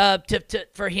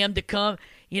for him to come.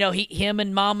 Him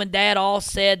and mom and dad all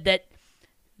said that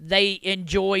they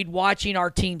enjoyed watching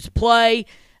our teams play,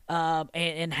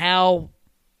 and how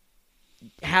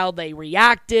they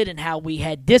reacted and how we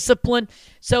had discipline.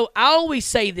 So I always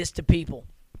say this to people: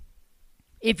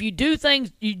 if you do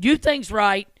things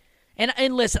right.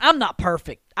 And listen, I'm not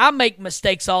perfect. I make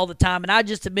mistakes all the time, and I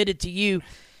just admitted to you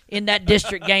in that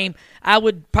district game, I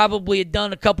would probably have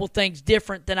done a couple things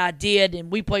different than I did,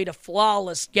 and we played a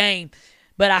flawless game,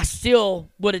 but I still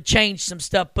would have changed some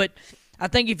stuff. But I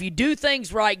think if you do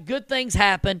things right, good things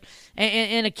happen,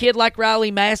 and a kid like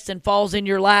Riley Maston falls in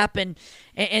your lap, and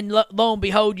lo and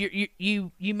behold,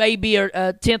 you may be a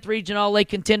 10th region All-A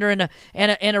contender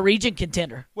and a region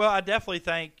contender. Well, I definitely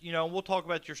think, we'll talk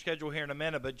about your schedule here in a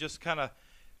minute, but just kind of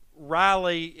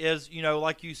Riley is,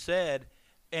 like you said,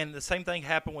 and the same thing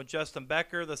happened with Justin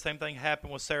Becker. The same thing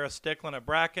happened with Sarah Sticklin at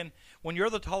Bracken. When you're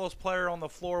the tallest player on the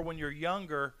floor when you're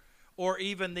younger, or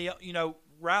even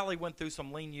Riley went through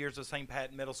some lean years at St.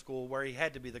 Pat Middle School where he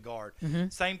had to be the guard. Mm-hmm.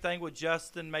 Same thing with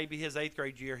Justin, maybe his 8th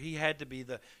grade year. He had to be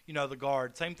the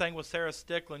guard. Same thing with Sarah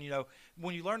Sticklin.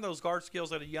 When you learn those guard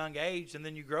skills at a young age and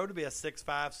then you grow to be a 6'5",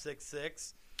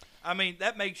 6'6", I mean,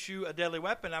 that makes you a deadly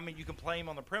weapon. I mean, you can play him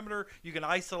on the perimeter. You can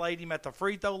isolate him at the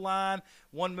free throw line,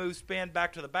 one move spin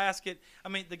back to the basket. I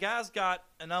mean, the guy's got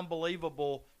an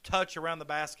unbelievable touch around the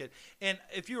basket. And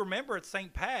if you remember at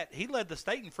St. Pat, he led the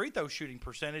state in free throw shooting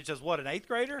percentage as what, an 8th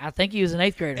grader? I think he was an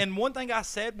 8th grader. And one thing I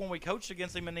said when we coached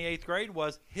against him in the 8th grade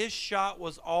was his shot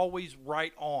was always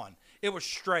right on. It was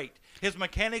straight. His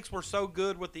mechanics were so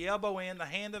good with the elbow in, the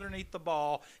hand underneath the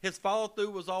ball. His follow-through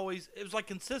was always – it was like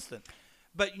consistent.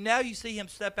 But now you see him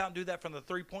step out and do that from the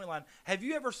three-point line. Have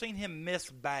you ever seen him miss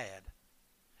bad?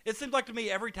 It seems like to me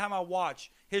every time I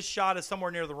watch, his shot is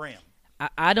somewhere near the rim.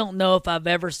 I don't know if I've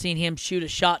ever seen him shoot a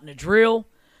shot in a drill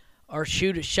or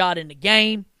shoot a shot in the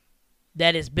game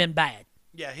that has been bad.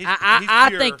 Yeah, he's I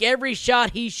pure. think every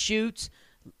shot he shoots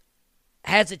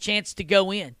has a chance to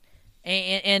go in.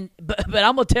 But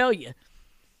I'm going to tell you,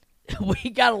 we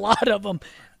got a lot of them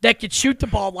that could shoot the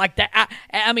ball like that.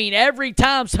 I mean, every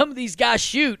time some of these guys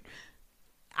shoot,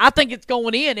 I think it's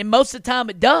going in, and most of the time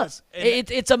it does.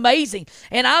 It's amazing.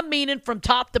 And I'm meaning from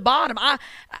top to bottom.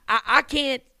 I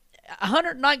can't –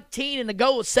 119 and the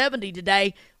goal of 70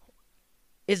 today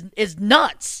is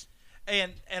nuts.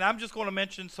 And I'm just going to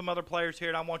mention some other players here,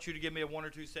 and I want you to give me a 1 or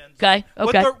 2 sentences. Okay.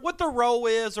 What their role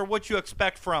is or what you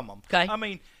expect from them. Okay. I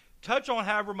mean, touch on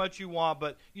however much you want,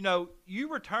 but, you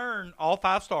return all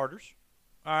 5 starters,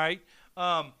 all right?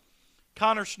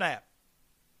 Connor Schnapp.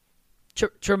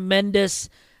 Tremendous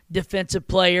defensive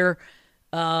player.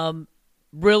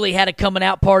 Really had a coming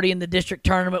out party in the district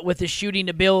tournament with his shooting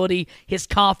ability, his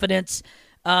confidence.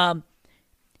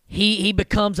 He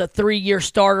becomes a 3-year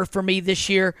starter for me this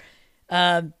year.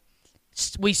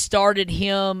 We started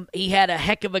him. He had a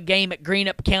heck of a game at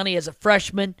Greenup County as a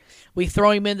freshman. We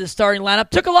throw him into the starting lineup.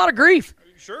 Took a lot of grief.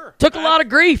 Sure. Took a lot of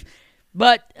grief.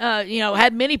 But,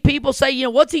 had many people say,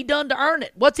 what's he done to earn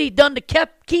it? What's he done to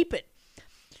keep it?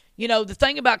 The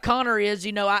thing about Connor is,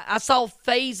 I saw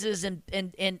phases and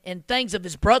things of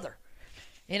his brother.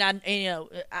 And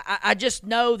I just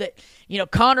know that,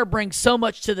 Connor brings so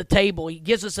much to the table. He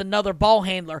gives us another ball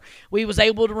handler. We was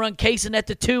able to run Kaysen at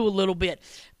the 2 a little bit.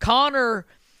 Connor,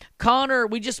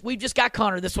 we just got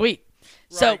Connor this week.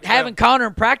 So having Connor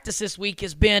in practice this week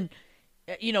has been,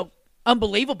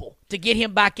 unbelievable to get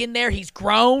him back in there. He's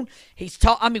grown. He's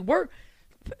tall. I mean,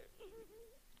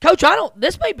 Coach,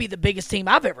 this may be the biggest team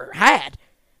I've ever had.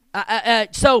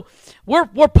 So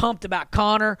we're pumped about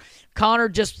Connor.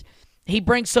 Connor he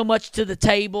brings so much to the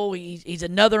table. He's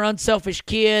another unselfish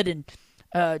kid, and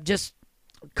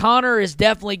Connor is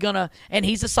definitely gonna. And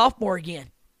he's a sophomore again.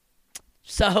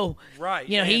 So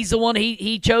he's the one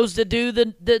he chose to do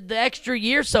the extra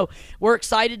year. So we're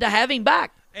excited to have him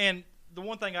back. And the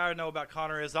one thing I know about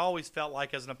Connor is I always felt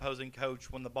like as an opposing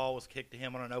coach when the ball was kicked to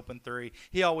him on an open 3,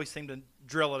 he always seemed to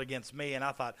drill it against me. And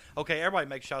I thought, okay, everybody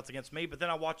makes shots against me. But then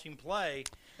I watch him play,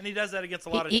 and he does that against a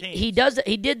lot of teams. He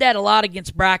did that a lot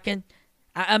against Bracken.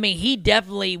 I mean, he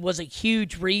definitely was a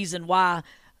huge reason why,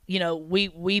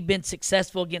 we've been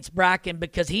successful against Bracken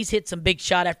because he's hit some big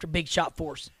shot after big shot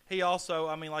for us. He also,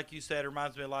 I mean, like you said,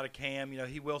 reminds me a lot of Cam.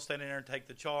 He will stand in there and take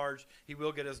the charge. He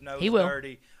will get his nose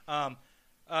dirty.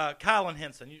 Kylan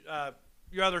Henson,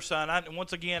 your other son.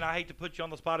 Once again, I hate to put you on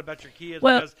the spot about your kids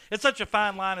because it's such a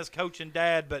fine line as coach and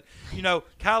dad. But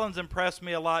Kylan's impressed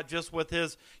me a lot just with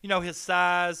his, his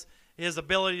size, his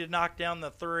ability to knock down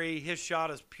the 3. His shot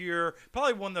is pure,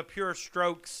 probably one of the purest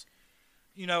strokes,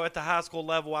 at the high school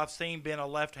level I've seen being a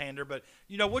left-hander. But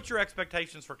what's your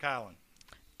expectations for Kylan?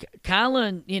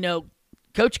 Kylan,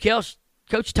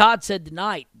 Coach Todd said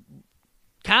tonight,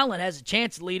 Kylan has a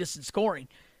chance to lead us in scoring.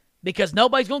 Because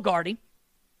nobody's going to guard him.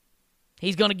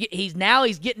 He's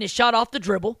getting his shot off the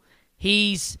dribble.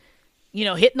 He's,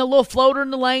 hitting a little floater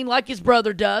in the lane like his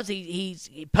brother does.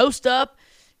 He posts up.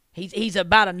 He's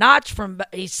about a notch from,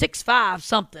 he's 6'5"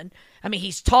 something. I mean,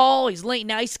 he's tall. He's lean.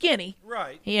 Now he's skinny.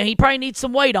 Right. He probably needs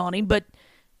some weight on him, but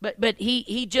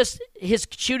his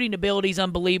shooting ability is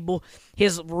unbelievable.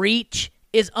 His reach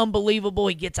is unbelievable.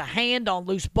 He gets a hand on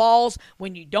loose balls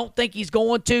when you don't think he's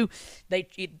going to.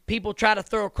 People try to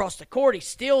throw across the court. He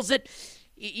steals it.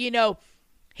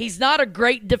 He's not a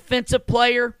great defensive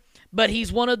player, but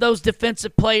he's one of those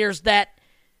defensive players that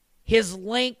his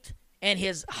length and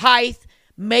his height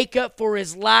make up for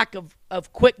his lack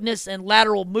of quickness and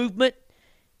lateral movement.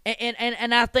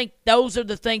 And I think those are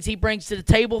the things he brings to the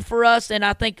table for us. And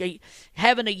I think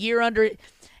having a year under it,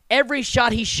 every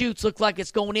shot he shoots looks like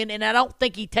it's going in, and I don't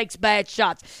think he takes bad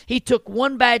shots. He took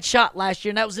one bad shot last year,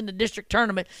 and that was in the district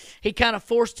tournament. He kind of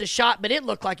forced a shot, but it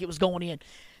looked like it was going in.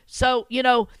 So,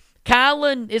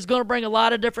 Kylan is going to bring a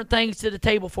lot of different things to the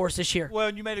table for us this year. Well,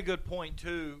 and you made a good point,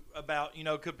 too, about,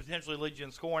 could potentially lead you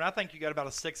in scoring. I think you got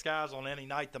about 6 guys on any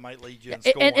night that might lead you in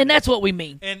scoring. And that's what we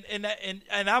mean. And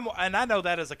I know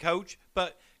that as a coach,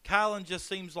 but Kylan just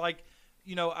seems like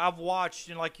I've watched,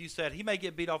 and like you said, he may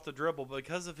get beat off the dribble, but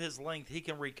because of his length, he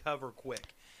can recover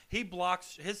quick. He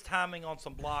blocks. His timing on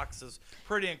some blocks is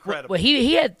pretty incredible. Well,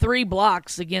 he had 3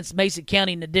 blocks against Mason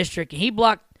County in the district, and he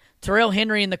blocked Terrell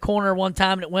Henry in the corner one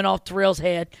time, and it went off Terrell's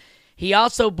head. He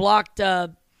also blocked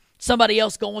somebody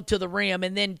else going to the rim,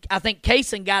 and then I think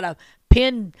Kaysen got a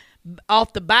pin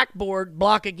off the backboard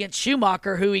block against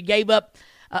Schumacher, who he gave up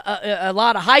a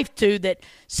lot of height to.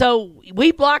 So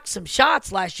we blocked some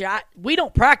shots last year. We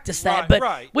don't practice that,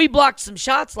 but we blocked some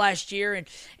shots last year, and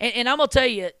I'm gonna tell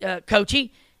you, Coach,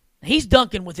 he's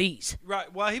dunking with ease.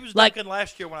 Right. Well, he was dunking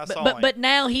last year when I saw him. But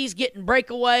now he's getting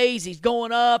breakaways. He's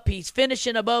going up. He's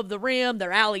finishing above the rim.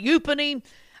 They're alley-ooping him.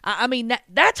 I mean,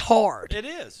 that's hard. It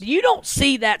is. You don't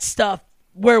see that stuff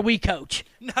where we coach.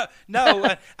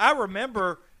 No. I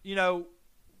remember,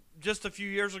 just a few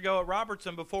years ago at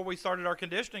Robertson, before we started our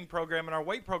conditioning program and our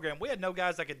weight program, we had no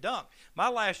guys that could dunk. My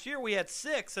last year, we had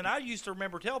 6, and I used to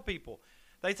remember tell people,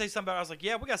 they'd say something, I was like,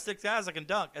 yeah, we got 6 guys that can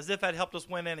dunk, as if that helped us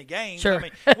win any games. Sure. I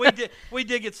mean, we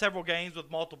did get several games with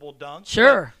multiple dunks.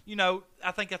 Sure. But,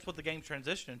 I think that's what the game's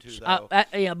transitioning to,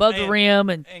 though. Above the rim.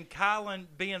 And Kylan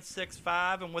being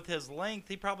 6'5", and with his length,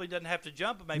 he probably doesn't have to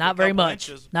jump maybe not a very couple much.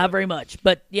 inches. Not very much.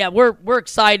 But, yeah, we're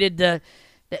excited that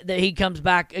he comes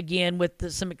back again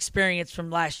with some experience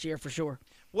from last year for sure.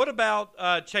 What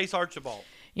about Chase Archibald?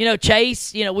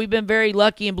 Chase, we've been very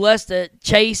lucky and blessed that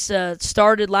Chase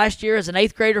started last year as an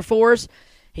 8th grader for us.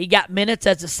 He got minutes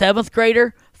as a 7th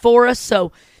grader for us.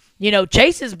 So,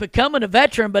 Chase is becoming a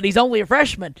veteran, but he's only a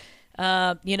freshman.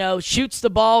 Shoots the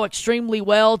ball extremely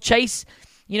well. Chase,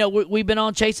 we've been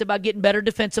on Chase about getting better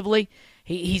defensively.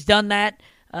 He's done that.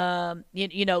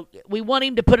 We want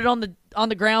him to put it on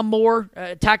the ground more,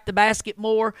 attack the basket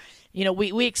more.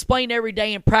 We explain every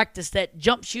day in practice that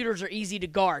jump shooters are easy to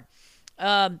guard.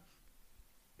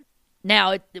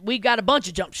 Now, we've got a bunch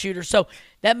of jump shooters, so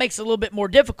that makes it a little bit more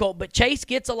difficult. But Chase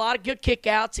gets a lot of good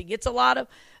kickouts. He gets a lot of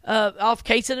off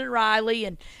Kaysen and Riley.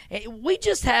 And we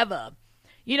just have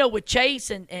with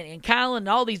Chase and Kylan and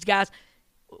all these guys,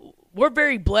 we're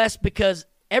very blessed because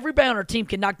everybody on our team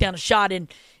can knock down a shot. And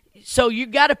so you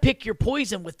got to pick your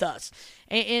poison with us.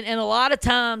 And a lot of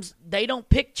times they don't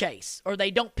pick Chase or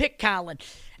they don't pick Kylan.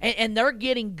 And they're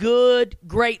getting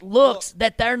great looks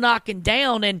that they're knocking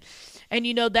down. And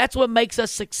that's what makes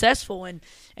us successful.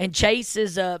 And Chase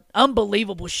is an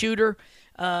unbelievable shooter.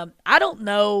 I don't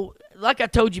know, like I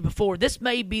told you before, this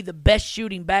may be the best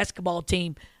shooting basketball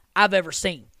team I've ever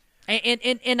seen.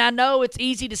 And I know it's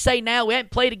easy to say now. We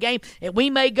haven't played a game, and we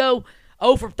may go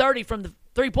 0 for 30 from the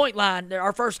three-point line,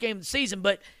 our first game of the season,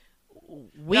 but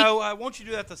I want you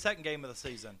to do that the second game of the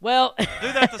season. Well, do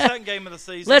that the second game of the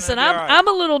season. Listen, I'm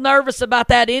a little nervous about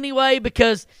that anyway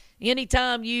because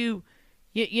anytime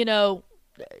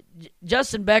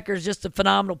Justin Becker is just a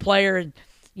phenomenal player, and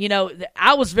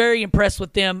I was very impressed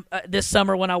with them this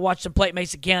summer when I watched them play at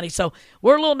Mason County. So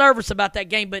we're a little nervous about that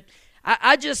game, but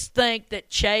I just think that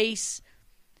Chase,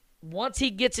 once he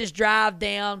gets his drive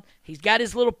down, he's got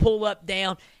his little pull-up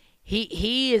down,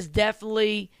 he is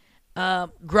definitely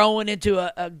growing into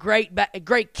a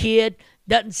great kid.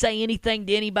 Doesn't say anything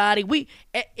to anybody.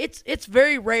 It's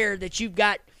very rare that you've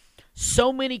got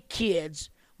so many kids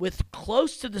with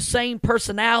close to the same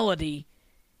personality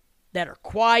that are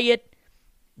quiet.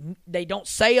 They don't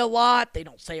say a lot. They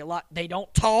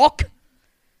don't talk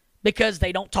because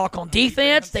they don't talk on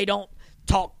defense. They don't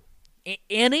talk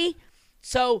any.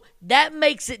 So that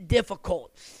makes it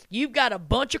difficult. You've got a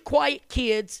bunch of quiet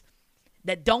kids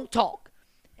that don't talk.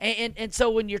 And so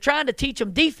when you're trying to teach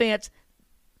them defense,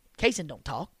 Kaysen don't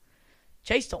talk.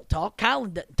 Chase don't talk.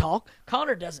 Kylan doesn't talk.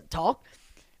 Connor doesn't talk.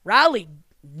 Riley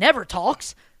never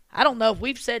talks. I don't know if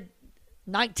we've said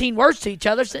 19 words to each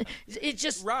other. It's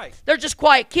just right. They're just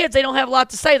quiet kids. They don't have a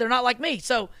lot to say. They're not like me.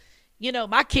 So,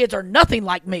 my kids are nothing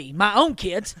like me, my own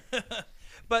kids.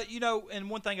 But, and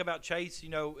one thing about Chase,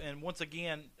 and once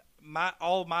again,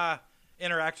 all my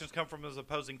interactions come from his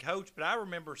opposing coach. But I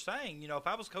remember saying, if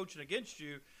I was coaching against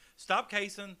you, stop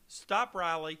Kaysen, stop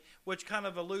Riley, which kind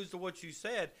of alludes to what you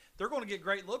said. They're going to get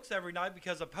great looks every night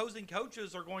because opposing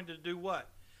coaches are going to do what?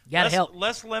 You got to help.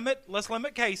 Let's limit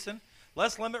Kaysen.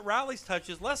 Let's limit Riley's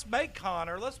touches. Let's make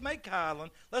Connor. Let's make Kylan.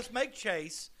 Let's make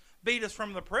Chase beat us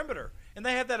from the perimeter. And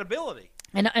they have that ability.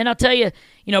 And I'll tell you,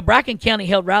 Bracken County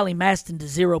held Riley Maston to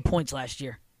 0 points last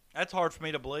year. That's hard for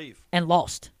me to believe. And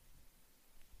lost.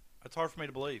 That's hard for me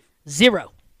to believe.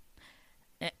 0.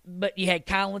 But you had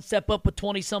Kylan step up with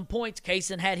 20-some points.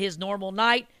 Kaysen had his normal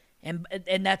night, and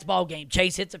that's ball game.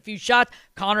 Chase hits a few shots.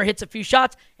 Connor hits a few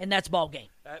shots, and that's ball game.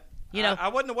 I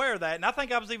wasn't aware of that, and I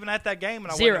think I was even at that game,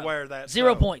 and I 0. wasn't aware of that.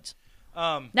 0 points.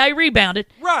 Now he rebounded.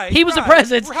 Right. He was a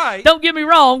presence. Right. Don't get me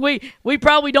wrong. We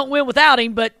probably don't win without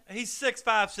him, but he's 6'5",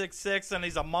 6'6", and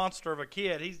he's a monster of a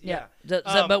kid. He's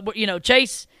but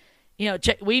Chase,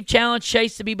 we've challenged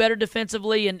Chase to be better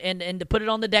defensively and to put it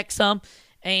on the deck some,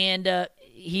 and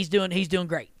he's doing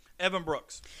great. Evan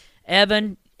Brooks.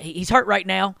 Evan, he's hurt right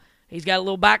now. He's got a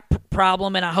little back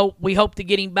problem, and we hope to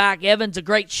get him back. Evan's a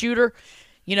great shooter.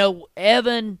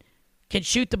 Evan can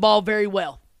shoot the ball very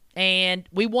well. And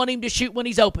we want him to shoot when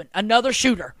he's open. Another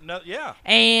shooter. No, yeah.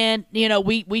 And,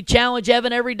 we challenge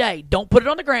Evan every day. Don't put it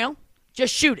on the ground.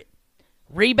 Just shoot it.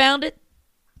 Rebound it.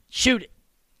 Shoot it.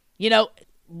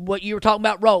 What you were talking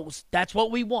about, rolls. That's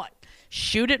what we want.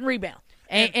 Shoot it and rebound.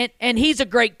 And he's a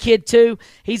great kid, too.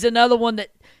 He's another one that,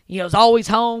 is always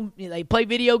home. They play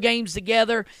video games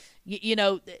together.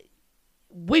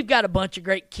 We've got a bunch of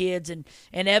great kids, and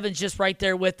Evan's just right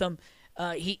there with them.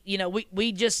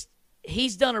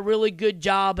 He's done a really good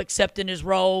job accepting his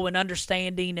role and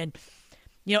understanding. And,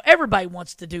 everybody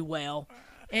wants to do well.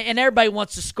 And everybody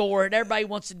wants to score. And everybody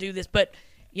wants to do this. But,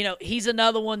 he's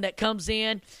another one that comes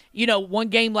in. One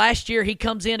game last year, he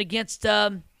comes in against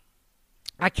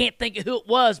I can't think of who it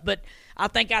was, but I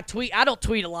think I don't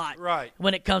tweet a lot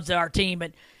when it comes to our team.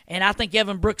 And I think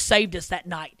Evan Brooks saved us that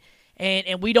night.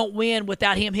 And we don't win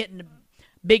without him hitting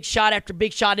big shot after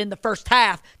big shot in the first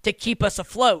half to keep us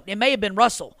afloat. It may have been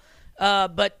Russell.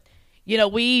 But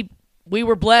we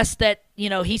were blessed that,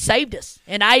 he saved us.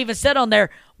 And I even said on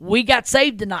there, we got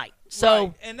saved tonight. So,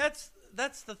 right. And that's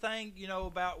the thing,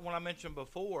 about when I mentioned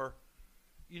before,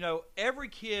 every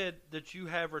kid that you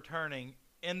have returning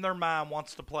in their mind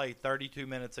wants to play 32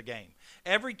 minutes a game.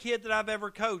 Every kid that I've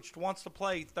ever coached wants to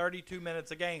play 32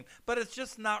 minutes a game, but it's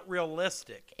just not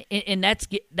realistic. And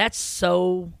that's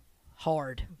so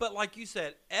hard. But like you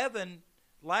said, Evan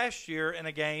last year in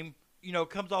a game,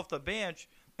 comes off the bench,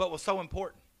 but was so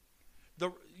important.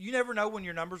 You never know when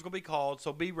your number's going to be called,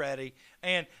 so be ready.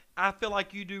 And I feel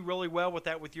like you do really well with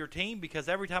that with your team, because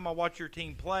every time I watch your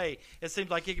team play, it seems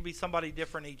like it could be somebody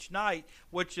different each night,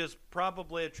 which is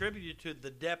probably attributed to the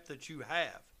depth that you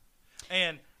have.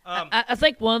 And I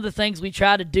think one of the things we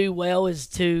try to do well is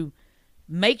to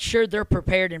make sure they're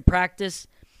prepared in practice.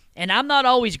 And I'm not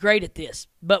always great at this,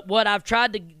 but what I've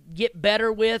tried to get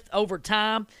better with over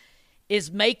time is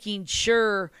making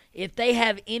sure if they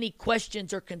have any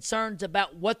questions or concerns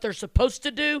about what they're supposed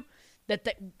to do,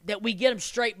 that we get them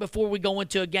straight before we go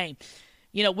into a game.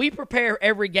 We prepare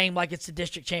every game like it's the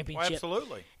district championship.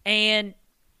 Absolutely. And,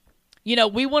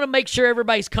 we want to make sure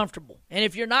everybody's comfortable. And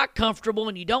if you're not comfortable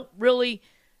and you don't really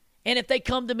 – and if they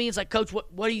come to me and it's like, Coach,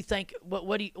 what do you think?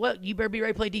 Well, you better be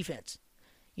ready to play defense.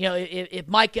 If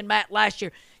Mike and Matt last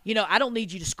year, I don't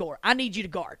need you to score. I need you to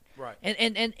guard. Right.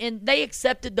 And they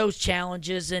accepted those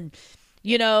challenges. And,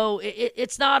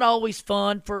 it's not always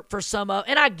fun for some of –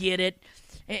 and I get it.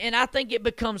 And I think it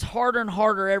becomes harder and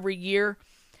harder every year.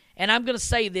 And I'm going to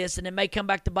say this, and it may come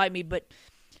back to bite me, but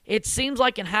it seems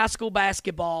like in high school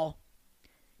basketball,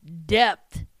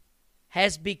 depth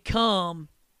has become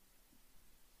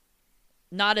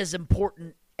not as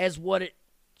important as what it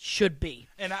should be.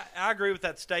 And I agree with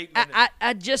that statement.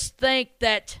 I just think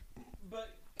that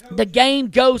the game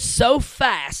goes so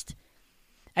fast.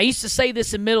 I used to say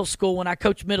this in middle school when I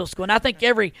coached middle school, and I think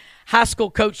every high school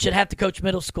coach should have to coach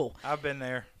middle school. I've been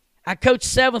there. I coached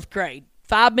 7th grade,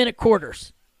 5-minute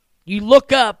quarters. You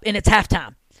look up, and it's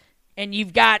halftime. And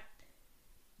you've got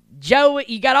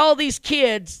you got all these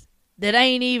kids that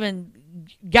ain't even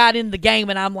got in the game,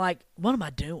 and I'm like, what am I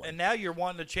doing? And now you're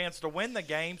wanting a chance to win the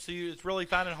game, so it's really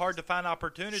finding hard to find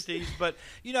opportunities. But,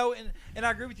 and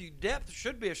I agree with you, depth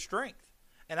should be a strength.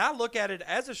 And I look at it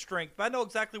as a strength. But I know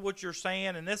exactly what you're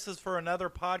saying, and this is for another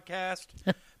podcast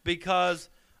because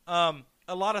a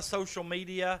lot of social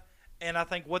media and I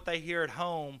think what they hear at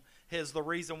home is the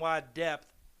reason why depth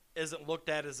isn't looked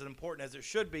at as important as it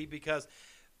should be, because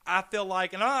I feel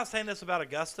like, and I'm not saying this about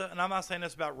Augusta, and I'm not saying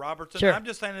this about Robertson. Sure. I'm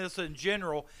just saying this in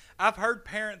general. I've heard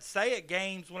parents say at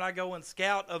games when I go and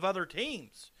scout of other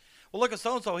teams, well, look at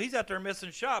so-and-so, he's out there missing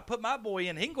a shot. Put my boy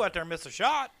in, he can go out there and miss a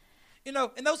shot. And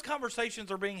those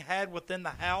conversations are being had within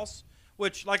the house,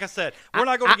 which, like I said, we're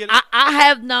not going to get it. I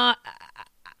have not.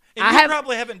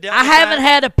 Probably haven't dealt with I haven't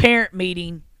had a parent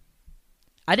meeting.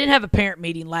 I didn't have a parent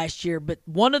meeting last year, but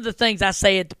one of the things I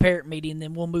say at the parent meeting,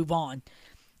 then we'll move on,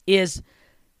 is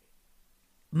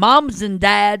moms and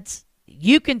dads,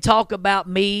 you can talk about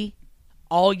me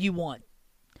all you want.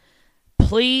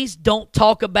 Please don't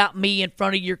talk about me in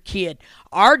front of your kid.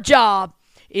 Our job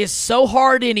is so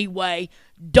hard anyway.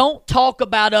 Don't talk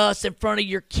about us in front of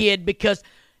your kid, because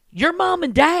your mom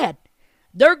and dad,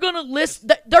 they're going to listen.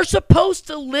 They're supposed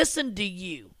to listen to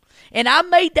you. And I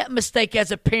made that mistake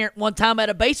as a parent one time at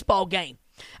a baseball game.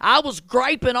 I was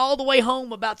griping all the way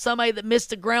home about somebody that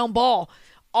missed a ground ball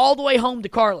all the way home to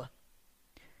Carla.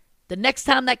 The next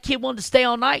time that kid wanted to stay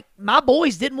all night, my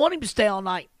boys didn't want him to stay all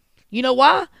night. You know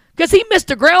why? Because he missed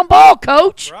a ground ball,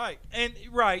 Coach. Right, and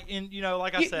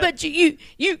like I said. But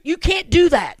you can't do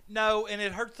that. No, and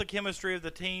it hurts the chemistry of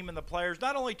the team and the players.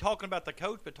 Not only talking about the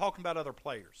coach, but talking about other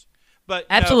players. But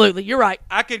absolutely, you're right.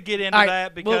 I could get into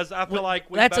that because I feel like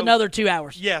that's another 2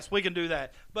 hours. Yes, we can do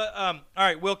that. But all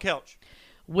right, Will Kelch.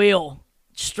 Will,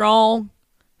 strong,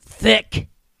 thick,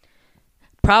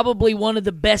 probably one of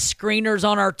the best screeners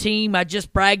on our team. I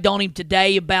just bragged on him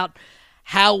today about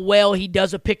how well he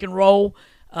does a pick and roll.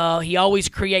 He always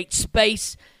creates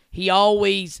space. He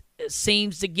always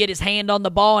seems to get his hand on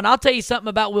the ball. And I'll tell you something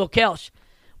about Will Kelch.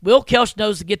 Will Kelch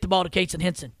knows to get the ball to Cason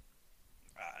Henson.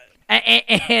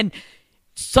 And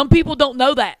some people don't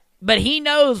know that, but he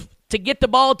knows to get the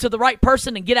ball to the right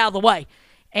person and get out of the way.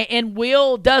 And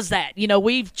Will does that.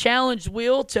 We've challenged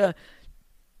Will to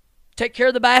take care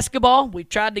of the basketball. We've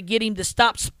tried to get him to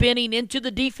stop spinning into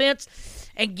the defense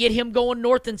and get him going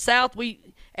north and south.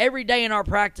 Every day in our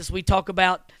practice we talk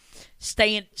about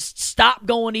stop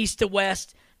going east to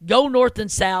west, go north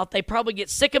and south. They probably get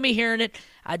sick of me hearing it.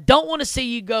 I don't want to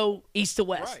see you go east to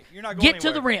west. Right. You're not going Get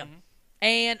to the rim. Mm-hmm.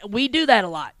 And we do that a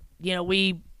lot.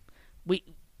 We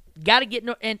got to get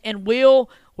and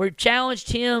we've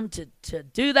challenged him to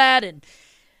do that and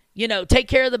take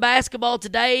care of the basketball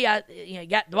today.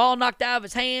 Got the ball knocked out of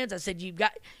his hands. I said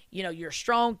you're a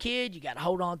strong kid. You got to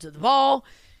hold on to the ball.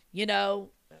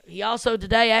 He also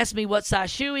today asked me what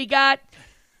size shoe he got.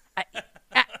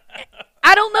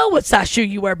 I don't know what size shoe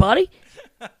you wear, buddy.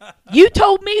 You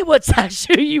told me what size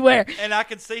shoe you wear. And I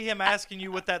could see him asking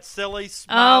you with that silly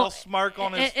smirk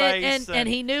on his face. And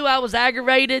he knew I was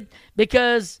aggravated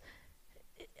because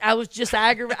I was just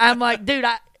aggravated. I'm like, dude,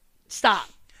 stop.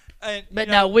 But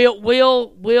no,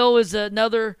 Will is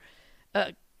another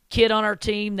kid on our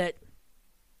team that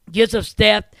gives us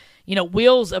depth.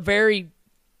 Will's a very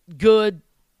good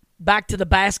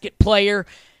back-to-the-basket player.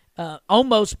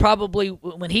 Almost probably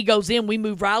when he goes in, we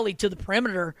move Riley to the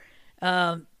perimeter.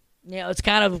 It's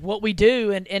kind of what we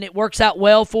do, and it works out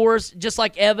well for us, just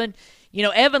like Evan.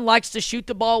 Evan likes to shoot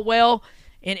the ball well,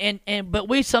 but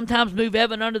we sometimes move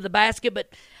Evan under the basket. But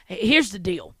here's the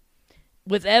deal.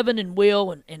 With Evan and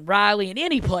Will and Riley and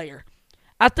any player,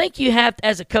 I think you have to,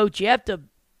 as a coach, you have to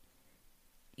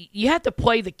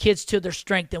play the kids to their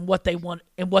strength and what they want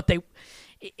and what they.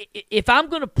 If I'm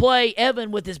going to play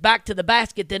Evan with his back to the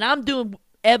basket, then I'm doing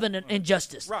Evan an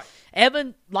injustice. Right.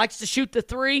 Evan likes to shoot the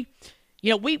three.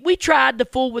 We tried to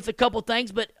fool with a couple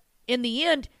things, but in the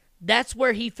end, that's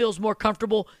where he feels more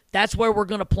comfortable. That's where we're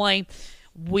going to play him.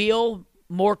 Will,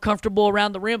 more comfortable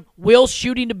around the rim. Will's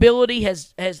shooting ability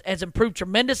has improved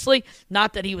tremendously.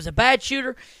 Not that he was a bad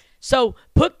shooter. So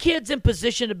put kids in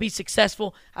position to be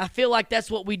successful. I feel like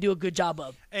that's what we do a good job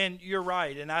of. And you're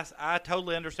right. And I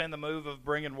totally understand the move of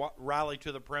bringing Riley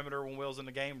to the perimeter when Will's in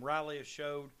the game. Riley has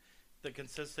showed the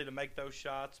consistency to make those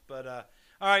shots. But, all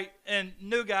right, and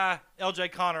new guy,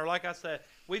 LJ Connor. Like I said,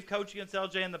 we've coached against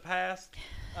LJ in the past.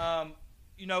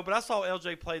 But I saw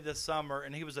LJ play this summer,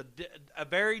 and he was a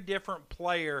very different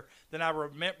player than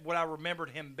what I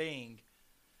remembered him being.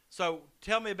 So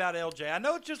tell me about LJ. I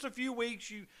know it's just a few weeks.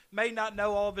 You may not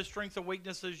know all of his strengths and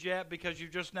weaknesses yet because you're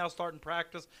just now starting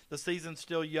practice. The season's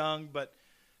still young, but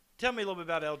tell me a little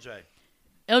bit about LJ.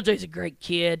 LJ's a great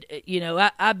kid.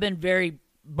 I've been very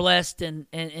blessed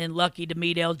and lucky to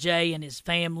meet LJ and his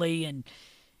family. And,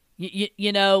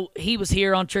 he was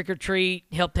here on Trick or Treat,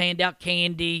 helped hand out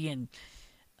candy, and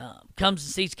comes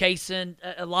and sees Cason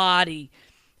a lot.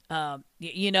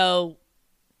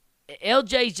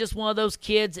 LJ's just one of those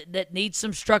kids that needs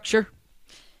some structure,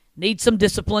 needs some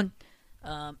discipline.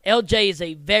 LJ is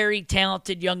a very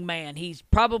talented young man. He's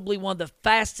probably one of the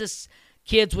fastest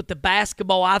kids with the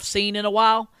basketball I've seen in a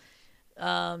while.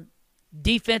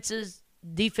 Defenses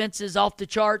off the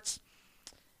charts.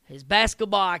 His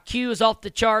basketball IQ is off the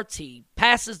charts. He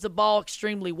passes the ball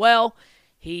extremely well.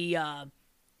 He a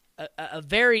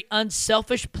very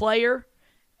unselfish player.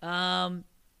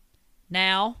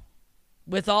 Now,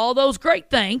 with all those great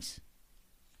things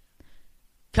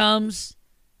comes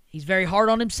he's very hard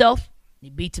on himself. He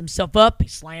beats himself up. He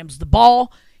slams the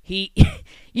ball. And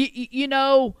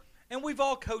we've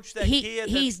all coached that kid.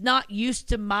 He's not used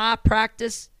to my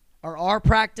practice or our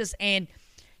practice. And,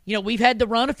 we've had to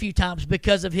run a few times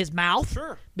because of his mouth,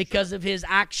 because of his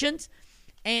actions.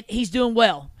 And he's doing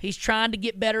well. He's trying to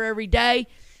get better every day.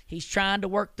 He's trying to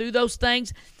work through those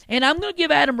things. And I'm going to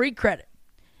give Adam Reed credit.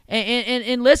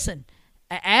 And listen,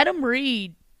 Adam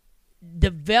Reed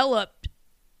developed,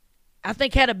 I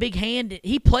think had a big hand.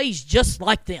 He plays just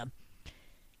like them.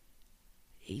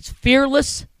 He's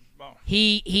fearless.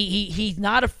 He's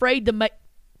not afraid to make.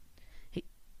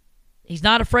 He's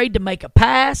not afraid to make a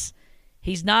pass.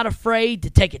 He's not afraid to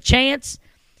take a chance.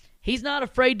 He's not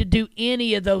afraid to do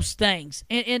any of those things.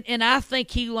 And I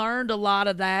think he learned a lot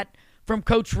of that from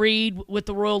Coach Reed with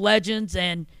the Royal Legends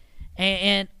and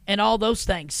all those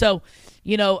things. So,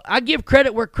 I give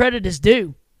credit where credit is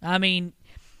due. I mean,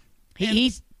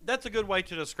 he's that's a good way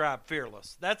to describe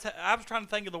fearless. I was trying to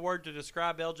think of the word to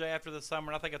describe LJ after the summer,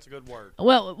 and I think that's a good word.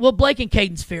 Well, Blake and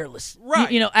Caden's fearless.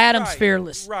 Right. Adam's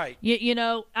fearless. Right.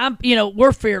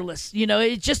 We're fearless.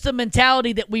 It's just the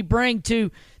mentality that we bring to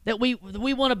that we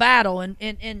want to battle, and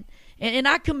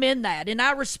I commend that, and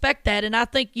I respect that, and I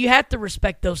think you have to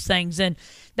respect those things, and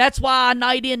that's why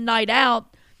night in, night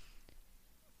out,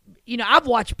 I've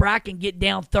watched Bracken get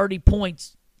down 30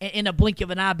 points in a blink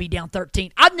of an eye, be down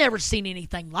 13. I've never seen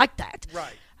anything like that.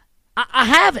 Right. I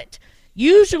haven't.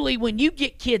 Usually when you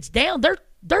get kids down, they're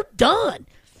done,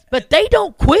 but they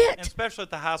don't quit. And especially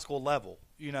at the high school level,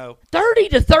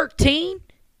 30-13,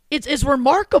 it's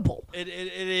remarkable. It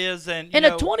is, and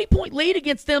a 20-point lead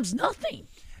against them's nothing.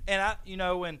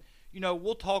 And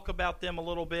we'll talk about them a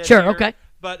little bit. Sure. Here, okay.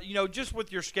 But just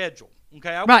with your schedule.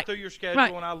 Okay, I went through your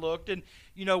schedule and I looked, and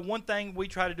one thing we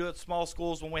try to do at small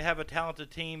schools when we have a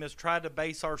talented team is try to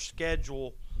base our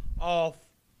schedule off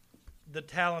the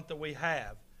talent that we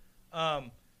have.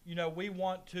 We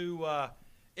want to,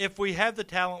 if we have the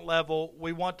talent level,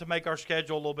 we want to make our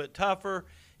schedule a little bit tougher.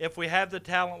 If we have the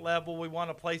talent level, we want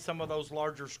to play some of those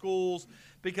larger schools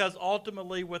because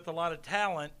ultimately, with a lot of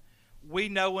talent, we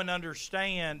know and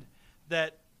understand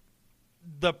that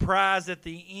the prize at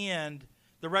the end,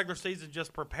 the regular season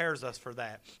just prepares us for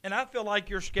that. And I feel like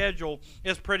your schedule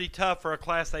is pretty tough for a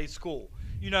Class A school.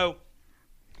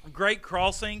 Great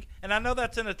Crossing, and I know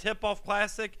that's in a tip-off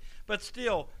classic, but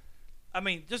still,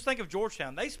 just think of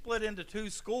Georgetown. They split into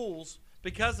two schools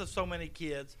because of so many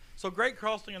kids. So Great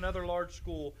Crossing, another large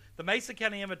school, the Mason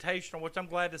County Invitational, which I'm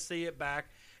glad to see it back,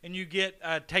 and you get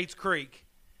Tate's Creek,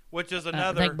 which is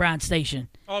another. I think Bryan Station.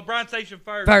 Oh, Bryan Station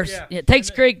first. Yeah.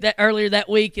 Tate's Creek earlier that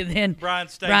week, and then Bryan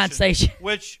Station.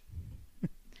 Which,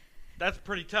 that's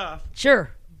pretty tough.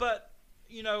 Sure. But,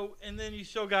 and then you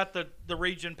still got the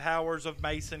region powers of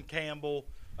Mason, Campbell.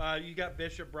 You got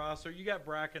Bishop Brossard. You got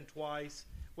Bracken twice,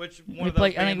 which one of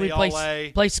those being the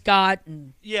All-A. Play Scott.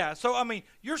 Yeah. So,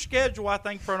 your schedule, I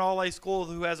think, for an All-A school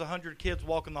who has 100 kids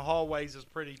walking the hallways is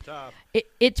pretty tough.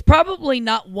 It's probably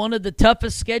not one of the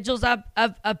toughest schedules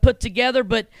I've put together,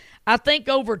 but I think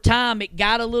over time it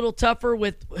got a little tougher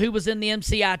with who was in the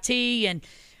MCIT. And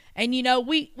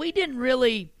we didn't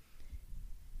really –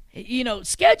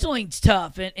 scheduling's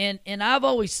tough, and I've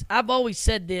always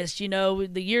said this. The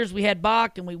years we had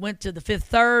Bach and we went to the Fifth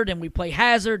Third and we play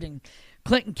Hazard and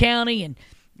Clinton County and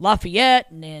Lafayette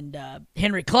and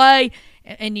Henry Clay,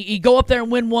 and you go up there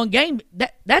and win one game.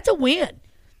 That's a win.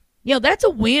 That's a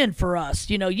win for us.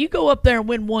 You go up there and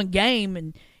win one game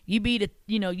and you beat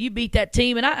that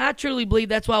team, and I truly believe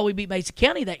that's why we beat Mason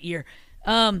County that year.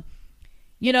 I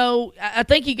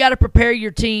think you got to prepare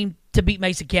your team to beat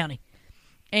Mason County.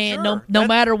 And sure. no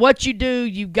matter what you do,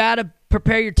 you've got to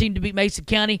prepare your team to beat Mason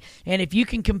County. And if you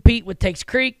can compete with Tate's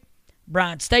Creek,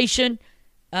 Bryan Station,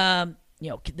 the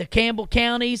Campbell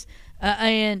counties,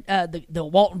 and the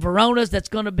Walton Veronas, that's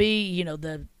going to be,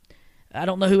 I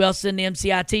don't know who else is in the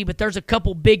MCIT, but there's a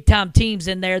couple big-time teams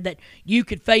in there that you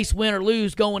could face, win or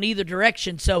lose, going either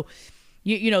direction. So,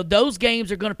 those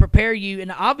games are going to prepare you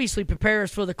and obviously prepare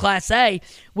us for the Class A,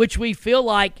 which we feel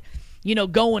like,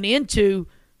 going into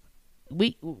 –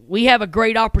 we have a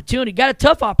great opportunity. Got a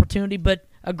tough opportunity, but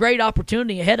a great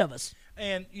opportunity ahead of us.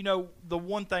 And, the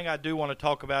one thing I do want to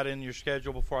talk about in your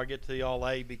schedule before I get to the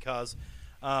All-A, because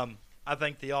I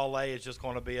think the All-A is just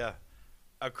going to be a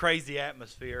crazy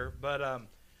atmosphere. But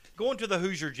going to the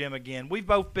Hoosier Gym again, we've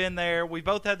both been there. We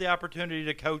both had the opportunity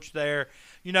to coach there.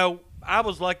 I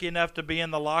was lucky enough to be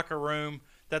in the locker room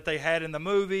that they had in the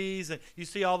movies, and you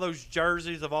see all those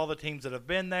jerseys of all the teams that have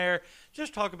been there.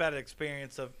 Just talk about an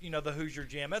experience of, the Hoosier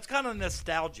Gym. It's kind of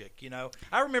nostalgic,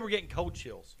 I remember getting cold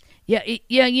chills.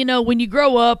 Yeah, when you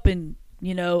grow up and,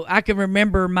 I can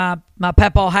remember my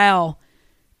Papa Hal,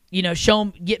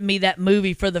 getting me that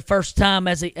movie for the first time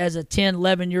as a 10,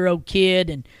 11-year-old kid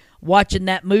and watching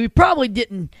that movie. Probably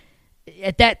didn't,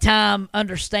 at that time,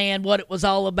 understand what it was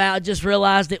all about. Just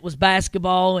realized it was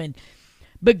basketball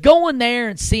But going there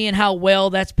and seeing how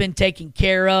well that's been taken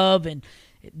care of and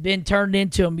been turned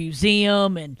into a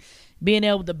museum and being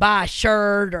able to buy a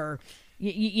shirt or,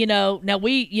 now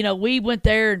we went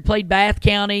there and played Bath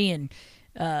County and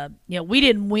we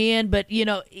didn't win, but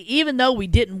even though we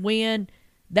didn't win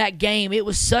that game, it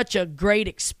was such a great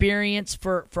experience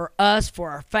for us, for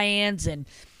our fans, and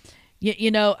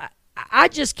I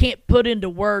just can't put into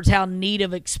words how neat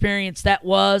of experience that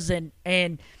was, and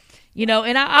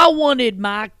I wanted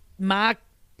my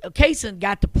Kaysen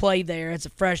got to play there as a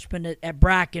freshman at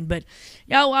Bracken, but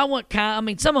I want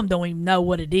some of them don't even know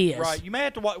what it is. Right, you may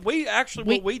have to watch.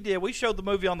 What we did, we showed the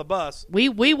movie on the bus.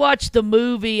 We watched the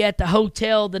movie at the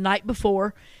hotel the night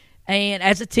before, and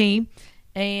as a team,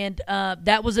 and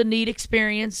that was a neat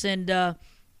experience. And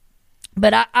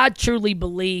but I truly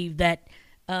believe that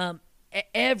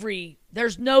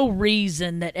there's no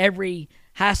reason that every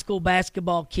high school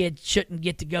basketball kid shouldn't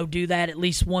get to go do that at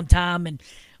least one time, and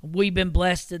we've been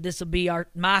blessed that this will be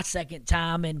my second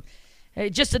time, and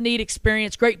just a neat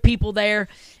experience. Great people there,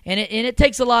 and it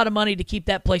takes a lot of money to keep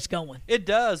that place going. It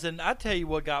does, and I tell you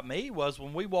what got me was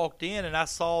when we walked in and I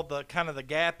saw the kind of the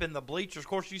gap in the bleachers. Of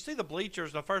course, you see the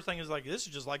bleachers, and the first thing is like, this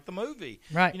is just like the movie.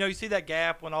 Right. You see that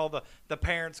gap when all the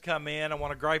parents come in and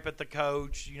want to gripe at the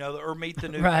coach, or meet the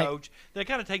new right. coach. That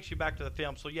kind of takes you back to the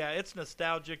film. So, yeah, it's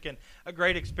nostalgic and a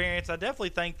great experience. I definitely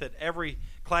think that every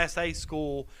Class A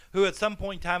school who at some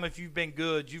point in time, if you've been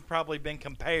good, you've probably been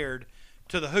compared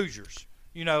to the Hoosiers,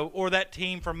 or that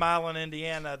team from Milan,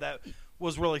 Indiana that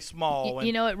was really small.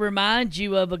 It reminds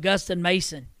you of Augusta and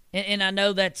Mason. And I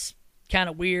know that's kind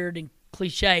of weird and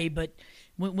cliche, but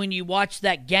when you watch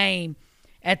that game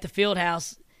at the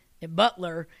Fieldhouse in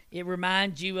Butler, it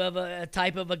reminds you of a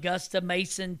type of Augusta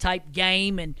Mason type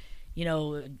game. And,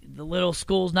 the little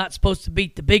school's not supposed to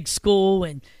beat the big school.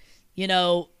 And,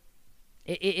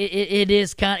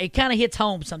 it kind of hits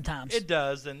home sometimes. It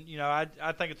does, and I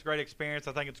think it's a great experience.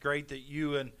 I think it's great that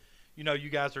you and you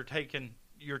guys are taking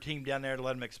your team down there to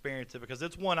let them experience it, because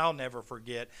it's one I'll never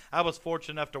forget. I was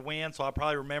fortunate enough to win, so I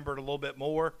probably remember it a little bit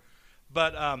more.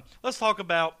 But let's talk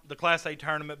about the Class A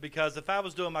tournament, because if I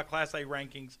was doing my Class A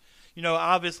rankings,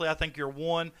 obviously I think you're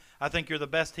one. I think you're the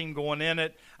best team going in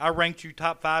it. I ranked you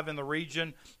top 5 in the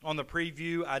region on the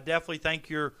preview. I definitely think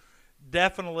you're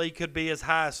definitely could be as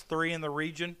high as 3 in the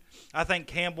region. I think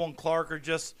Campbell and Clark are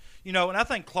just, and I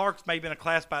think Clark's maybe in a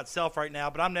class by itself right now,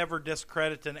 but I'm never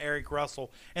discrediting Eric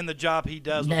Russell and the job he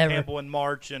does with Campbell in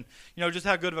March, and, just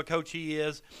how good of a coach he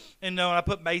is. And, I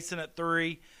put Mason at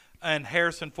 3 and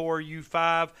Harrison 4, you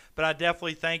 5, but I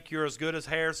definitely think you're as good as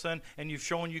Harrison, and you've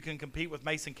shown you can compete with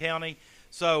Mason County.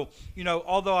 So,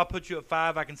 although I put you at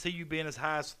 5, I can see you being as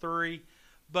high as 3,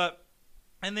 but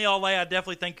in the All-A, I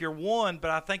definitely think you're 1,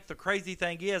 but I think the crazy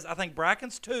thing is I think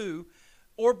Bracken's 2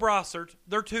 or Brossard,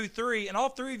 they're 2, 3, and all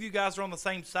 3 of you guys are on the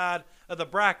same side of the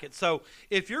bracket. So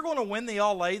if you're going to win the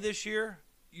All-A this year,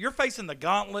 you're facing the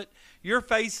gauntlet. You're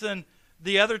facing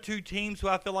the other 2 teams who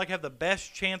I feel like have the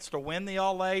best chance to win the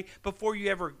All-A before you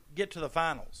ever get to the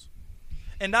finals.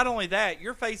 And not only that,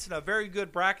 you're facing a very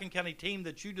good Bracken County team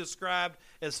that you described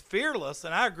as fearless,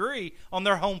 and I agree, on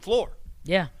their home floor.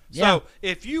 Yeah. So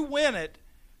if you win it,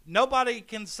 nobody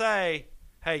can say,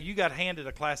 hey, you got handed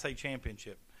a Class A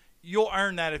championship. You'll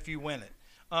earn that if you win it.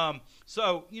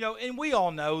 And we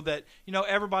all know that,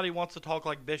 everybody wants to talk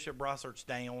like Bishop Brossard's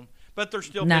down, but they're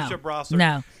still Bishop Brossard.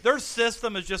 No. Their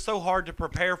system is just so hard to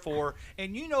prepare for.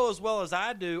 And as well as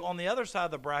I do, on the other side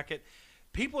of the bracket,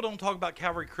 people don't talk about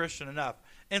Calvary Christian enough,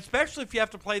 and especially if you have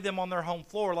to play them on their home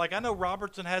floor. Like I know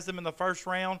Robertson has them in the first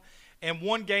round, and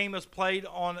one game is played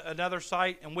on another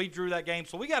site, and we drew that game.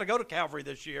 So we got to go to Calvary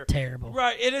this year. Terrible.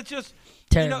 Right, and it's just,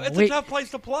 terrible. It's a tough place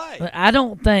to play. But I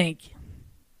don't think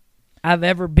I've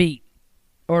ever beat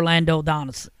Orlando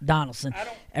Donaldson.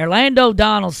 Orlando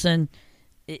Donaldson,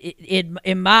 in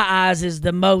my eyes, is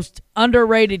the most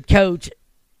underrated coach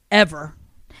ever.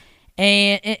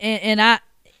 And I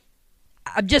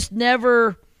just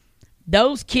never –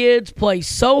 those kids play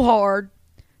so hard.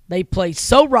 They play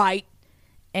so right.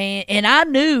 And I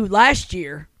knew last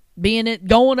year,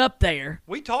 going up there.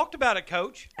 We talked about it,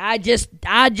 Coach. I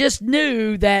just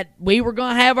knew that we were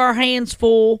going to have our hands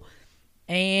full,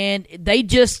 and they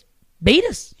just beat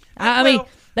us. I mean,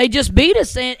 they just beat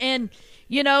us. And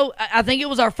I think it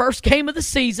was our first game of the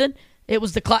season. It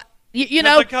was the the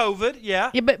COVID,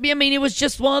 yeah. But I mean, it was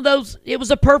just one of those. It was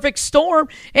a perfect storm.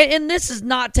 And this is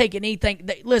not taking anything.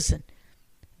 Listen,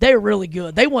 they're really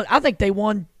good. They won. I think they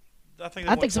won. I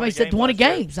think somebody said 20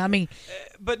 games. I mean,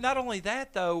 but not only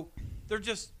that though, they're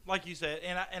just like you said,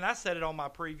 and I said it on my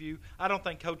preview. I don't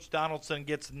think Coach Donaldson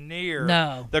gets near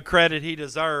the credit he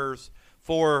deserves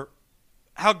for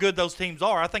how good those teams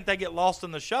are. I think they get lost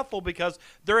in the shuffle because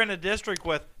they're in a district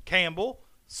with Campbell,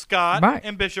 Scott,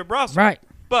 and Bishop Russell. Right.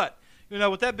 But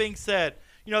with that being said,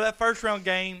 that first round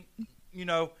game,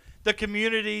 the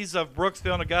communities of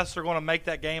Brooksville and Augusta are going to make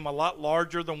that game a lot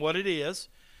larger than what it is.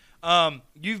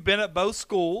 You've been at both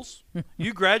schools.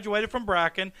 You graduated from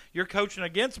Bracken. You're coaching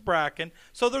against Bracken.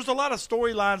 So there's a lot of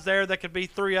storylines there that could be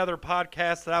 3 other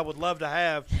podcasts that I would love to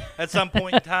have at some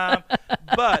point in time.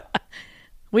 But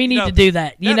we need to do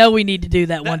that. We need to do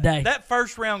that one day. That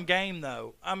first-round game,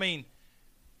 though, I mean,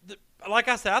 like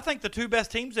I said, I think the 2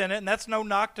 best teams in it, and that's no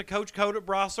knock to Coach Code at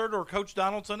Brossard or Coach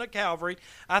Donaldson at Calvary.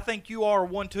 I think you are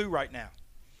 1-2 right now.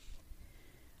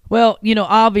 Well,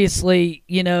 obviously,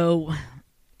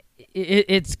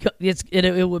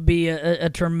 it would be a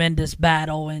tremendous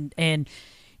battle, and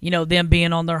them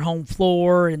being on their home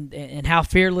floor and how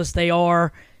fearless they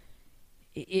are.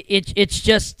 It's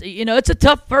just it's a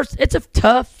tough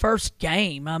first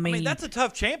game. I mean that's a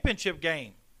tough championship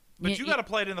game, but you got to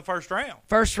play it in the first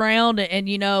round. And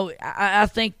I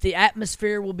think the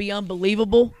atmosphere will be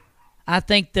unbelievable. I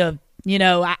think I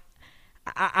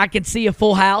could see a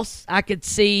full house. I could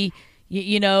see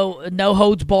no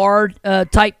holds barred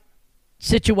type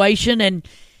situation, and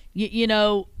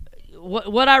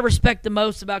what I respect the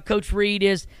most about Coach Reed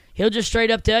is he'll just straight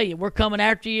up tell you, we're coming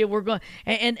after you, we're going,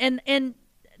 and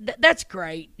that's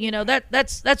great.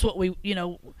 That's what we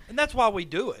and that's why we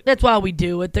do it. That's why we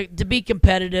do it, to be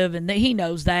competitive, and he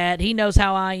knows that. He knows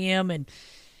how I am, and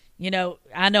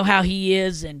I know how he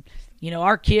is, and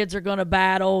our kids are going to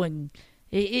battle, and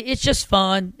it's just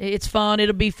fun. It's fun.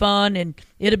 It'll be fun, and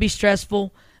it'll be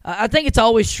stressful. I think it's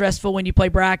always stressful when you play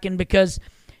Bracken because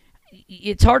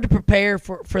it's hard to prepare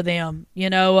for them.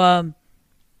 That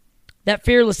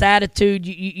fearless attitude,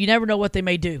 you never know what they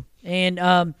may do. And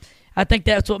I think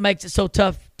that's what makes it so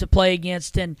tough to play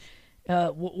against. And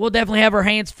we'll definitely have our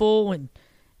hands full. And,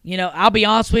 I'll be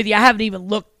honest with you, I haven't even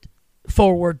looked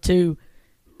forward to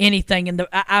anything. And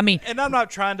I'm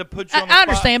not trying to put you on the spot. I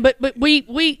understand, but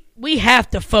we have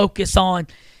to focus on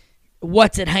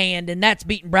what's at hand, and that's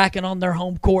beating Bracken on their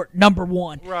home court, number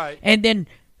 1. Right. And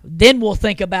then we'll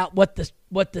think about what the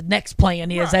next plan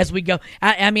is as we go.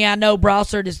 I know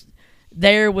Brossard is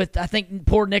there with, I think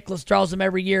Port Nicholas draws them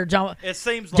every year. John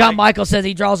Michael says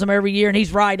he draws them every year, and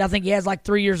he's right. I think he has like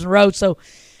 3 years in a row. So,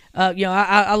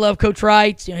 I love Coach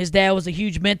Wright. His dad was a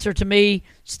huge mentor to me.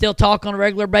 Still talk on a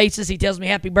regular basis. He tells me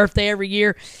happy birthday every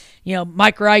year.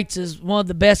 Mike Wright is one of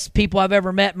the best people I've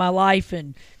ever met in my life,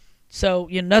 and so,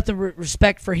 nothing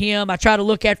respect for him. I try to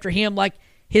look after him like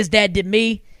his dad did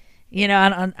me. And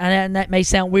that may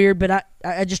sound weird, but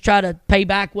I just try to pay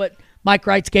back what Mike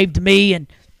Wrights gave to me, and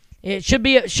it should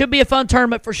be a fun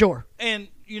tournament for sure. And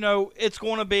it's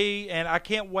going to be, and I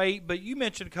can't wait. But you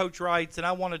mentioned Coach Wrights, and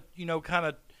I want to kind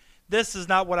of. This is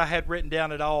not what I had written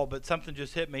down at all, but something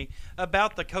just hit me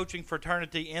about the coaching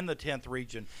fraternity in the 10th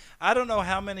region. I don't know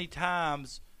how many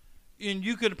times. And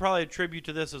you could probably attribute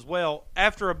to this as well.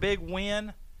 After a big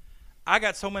win, I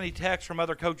got so many texts from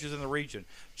other coaches in the region.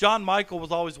 John Michael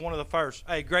was always one of the first.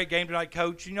 Hey, great game tonight,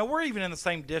 Coach. We're even in the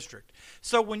same district.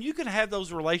 So when you can have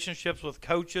those relationships with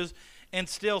coaches and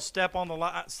still step on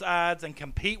the sides and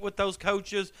compete with those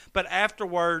coaches, but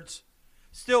afterwards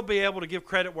still be able to give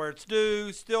credit where it's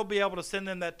due, still be able to send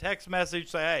them that text message,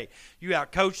 say, hey, you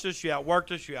outcoached us, you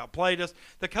outworked us, you outplayed us.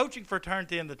 The coaching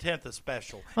fraternity in the 10th is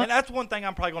special. And that's one thing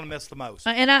I'm probably going to miss the most.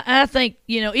 And I think,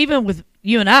 even with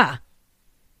you and I,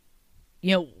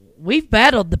 we've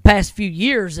battled the past few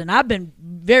years, and I've been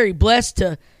very blessed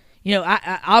to,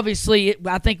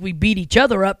 I think we beat each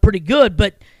other up pretty good,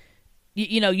 but,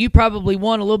 you probably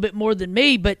won a little bit more than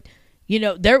me, but,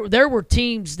 there were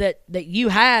teams that you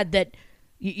had that,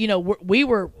 you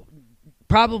were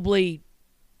probably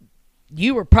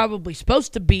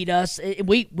supposed to beat us.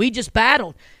 We just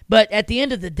battled. But at the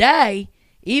end of the day,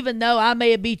 even though I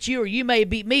may have beat you or you may have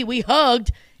beat me, we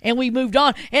hugged and we moved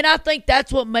on. And I think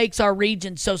that's what makes our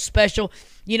region so special.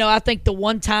 I think the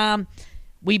one time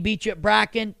we beat you at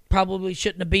Bracken, probably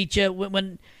shouldn't have beat you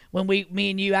when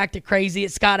me and you acted crazy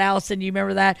at Scott Allison. You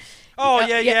remember that? Oh,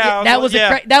 yeah.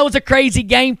 That was a crazy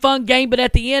game, fun game. But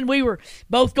at the end, we were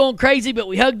both going crazy, but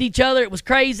we hugged each other. It was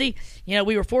crazy.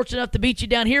 We were fortunate enough to beat you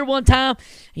down here one time.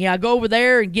 I go over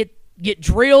there and get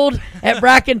drilled at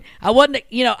Bracken. I wasn't,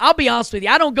 I'll be honest with you.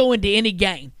 I don't go into any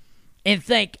game and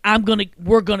think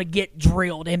we're gonna get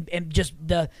drilled and just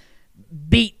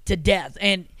beat to death.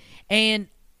 And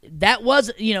that was,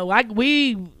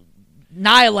 we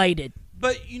annihilated.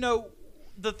 But,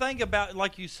 the thing about,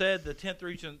 like you said, the 10th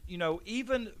region,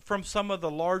 even from some of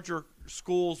the larger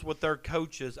schools with their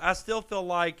coaches, I still feel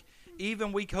like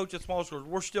even we coach at small schools,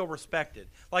 we're still respected.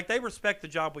 Like, they respect the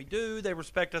job we do. They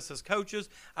respect us as coaches.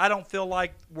 I don't feel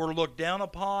like we're looked down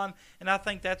upon, and I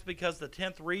think that's because the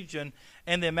 10th region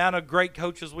and the amount of great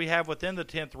coaches we have within the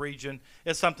 10th region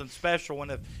is something special.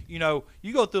 And if, you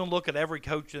go through and look at every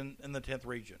coach in the 10th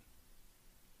region,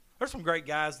 there's some great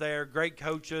guys there, great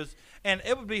coaches, and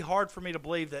it would be hard for me to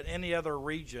believe that any other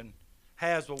region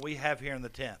has what we have here in the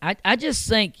 10th. I just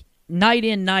think night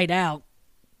in, night out,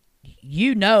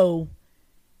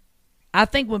 I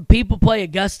think when people play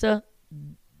Augusta,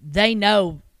 they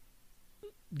know,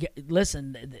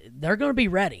 listen, they're going to be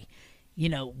ready.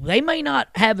 They may not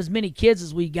have as many kids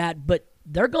as we got, but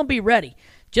they're going to be ready.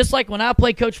 Just like when I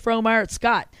play Coach Fromeyer at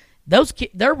Scott, those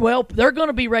kids, they're going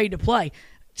to be ready to play.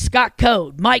 Scott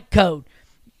Code, Mike Code,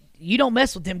 you don't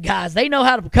mess with them guys. They know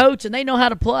how to coach and they know how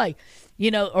to play.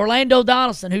 Orlando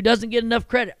Donaldson, who doesn't get enough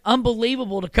credit,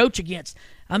 unbelievable to coach against.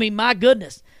 I mean, my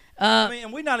goodness.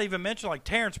 And we not even mention like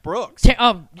Terrence Brooks.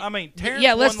 Terrence.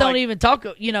 Yeah, let's don't even talk.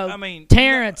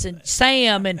 Terrence and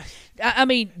Sam and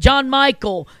John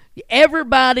Michael.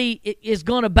 Everybody is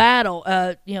going to battle.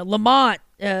 Lamont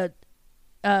at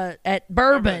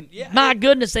Bourbon. My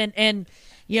goodness, and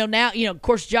now of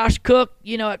course Josh Cook.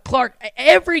 At Clark.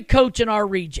 Every coach in our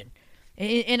region,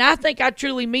 and I think I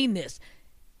truly mean this.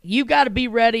 You got to be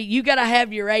ready. You got to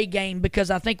have your A game, because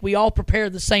I think we all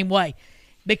prepare the same way.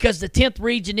 Because the 10th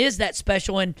region is that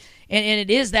special and it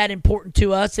is that important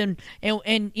to us. And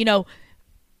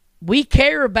we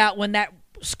care about when that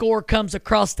score comes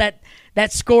across that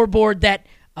scoreboard that,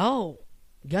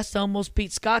 Augusta almost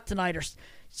beat Scott tonight, or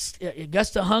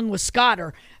Augusta hung with Scott,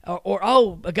 or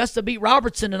Augusta beat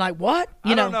Robertson tonight. What?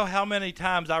 I don't know how many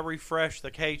times I refresh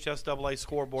the KHSAA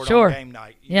scoreboard on game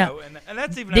night. And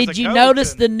that's even. Did as a you coach,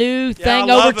 notice the new thing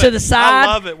over to the I side?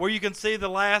 love it, where you can see the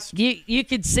last. You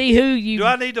can see who you. Do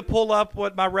I need to pull up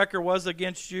what my record was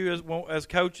against you as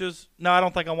coaches? No, I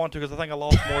don't think I want to, because I think I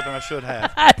lost more than I should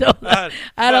have. I don't know.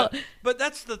 I don't. But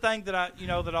that's the thing that I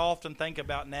often think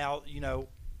about now.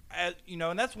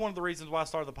 And that's one of the reasons why I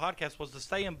started the podcast, was to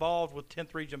stay involved with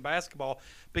 10th Region basketball,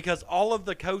 because all of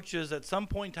the coaches at some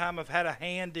point in time have had a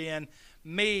hand in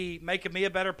me, making me a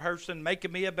better person,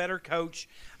 making me a better coach.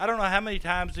 I don't know how many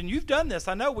times, and you've done this.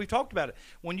 I know we've talked about it.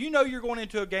 When you're going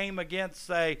into a game against,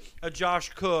 say, a Josh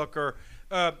Cook or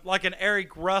like an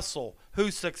Eric Russell,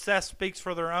 whose success speaks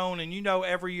for their own, and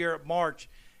every year at March,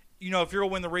 if you're going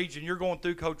to win the region, you're going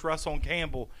through Coach Russell and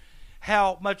Campbell,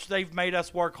 how much they've made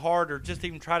us work harder just to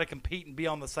even try to compete and be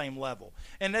on the same level.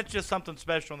 And that's just something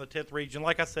special in the 10th region.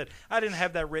 Like I said, I didn't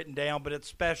have that written down, but it's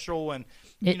special. And,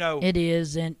 It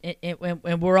is, and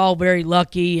we're all very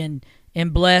lucky and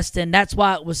blessed, and that's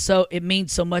why it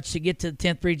means so much to get to the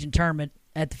 10th region tournament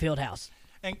at the Fieldhouse.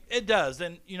 And it does.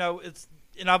 And,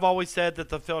 and I've always said that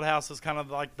the Fieldhouse is kind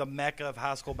of like the mecca of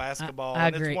high school basketball. I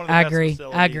agree. It's one of the best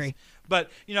facilities. I agree.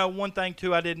 But, one thing,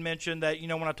 too, I didn't mention that,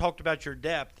 when I talked about your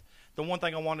depth, the one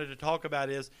thing I wanted to talk about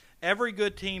is every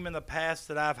good team in the past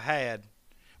that I've had,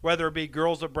 whether it be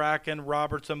girls at Bracken,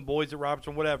 Robertson, boys at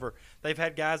Robertson, whatever, they've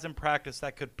had guys in practice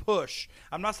that could push.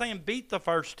 I'm not saying beat the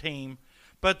first team,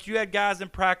 but you had guys in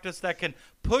practice that can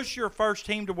push your first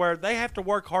team to where they have to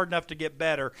work hard enough to get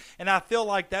better. And I feel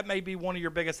like that may be one of your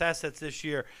biggest assets this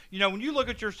year. When you look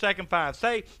at your second five,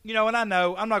 say, and I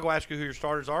know I'm not going to ask you who your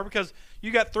starters are, because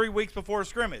you got 3 weeks before a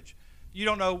scrimmage. You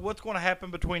don't know what's going to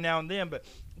happen between now and then, but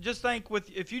just think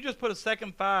if you just put a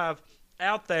second five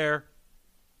out there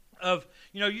of,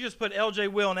 you just put LJ,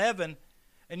 Will, and Evan,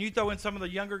 and you throw in some of the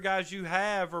younger guys you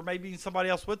have, or maybe somebody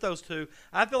else with those two,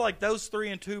 I feel like those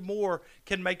 3 and 2 more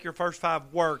can make your first five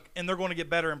work, and they're going to get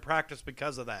better in practice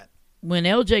because of that. When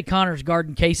LJ Connor's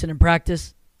guarding Kaysen in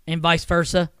practice and vice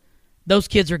versa, those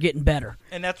kids are getting better.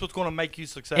 And that's what's going to make you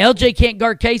successful. LJ can't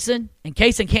guard Kaysen, and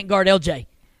Kaysen can't guard LJ.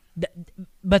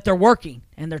 But they're working,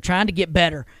 and they're trying to get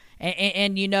better.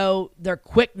 And their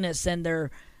quickness and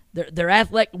their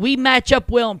athletic. We match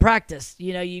up well in practice.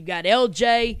 You've got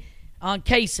LJ on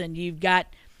Kaysen. You've got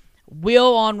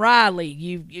Will on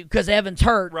Riley. Because Evan's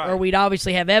hurt, right. Or we'd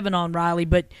obviously have Evan on Riley.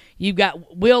 But you've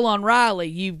got Will on Riley.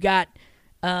 You've got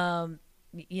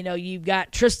you've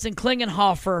got Tristan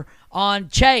Klingenhofer on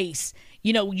Chase.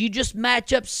 You just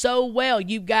match up so well.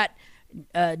 You've got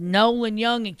Nolan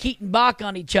Young and Keaton Bach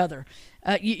on each other.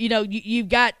 You've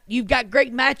got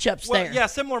great matchups there. Yeah,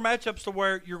 similar matchups to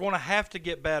where you're going to have to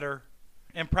get better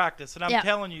in practice. And I'm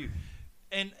telling you,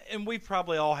 and we've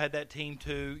probably all had that team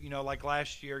too. Like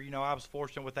last year, I was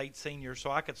fortunate with 8 seniors, so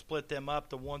I could split them up.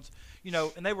 The ones,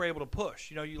 and they were able to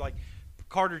push. You like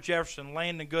Carter Jefferson,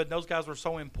 Landon Good. Those guys were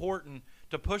so important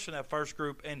to push in that first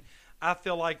group. And I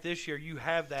feel like this year you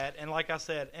have that. And like I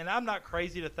said, and I'm not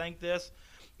crazy to think this.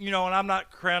 and I'm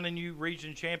not crowning you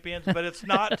region champions, but it's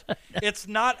not it's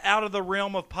not out of the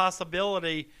realm of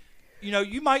possibility.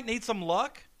 You might need some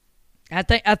luck. I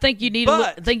think you need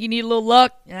a little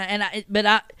luck,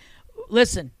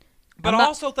 listen. But I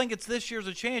also think it's this year's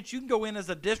a chance. You can go in as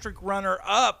a district runner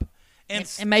up and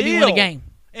maybe win a game.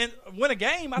 And win a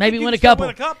game. Maybe win a couple.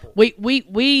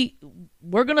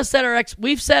 We're going to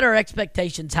we've set our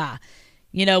expectations high.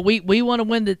 We want to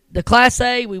win the Class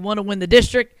A. We want to win the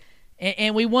district,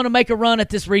 and we want to make a run at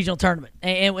this regional tournament.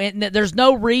 And there's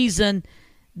no reason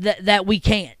that we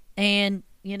can't. And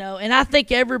I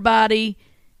think everybody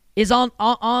is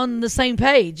on the same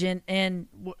page, and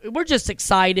we're just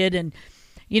excited, and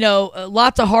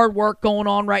lots of hard work going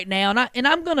on right now. And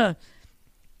I'm gonna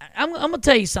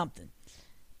tell you something.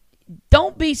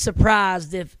 Don't be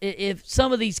surprised if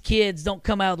some of these kids don't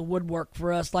come out of the woodwork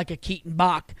for us, like a Keaton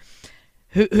Bach,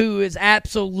 who is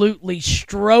absolutely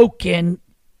stroking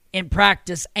in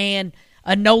practice, and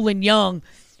a Nolan Young,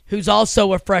 who's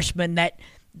also a freshman. That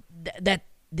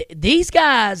these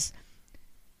guys,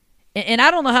 and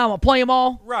I don't know how I'm gonna play them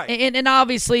all, right? And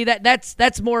obviously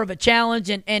that's more of a challenge.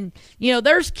 And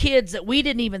there's kids that we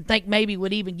didn't even think maybe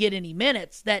would even get any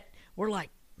minutes that we're like,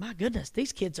 my goodness,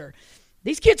 these kids are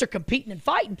competing and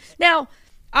fighting. Now,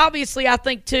 obviously, I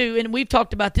think, too, and we've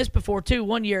talked about this before, too,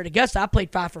 one year at Augusta, I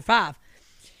played 5 for 5.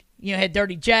 Had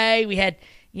Dirty J, we had,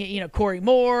 Corey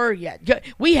Moore.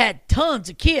 We had tons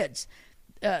of kids.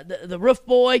 The Roof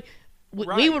Boy,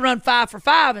 we would run 5 for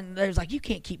 5, and there's like, you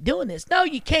can't keep doing this. No,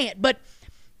 you can't. But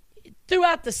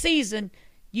throughout the season,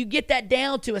 you get that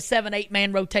down to a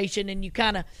 7-8-man rotation, and you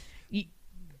kind of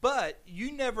But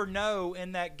you never know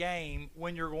in that game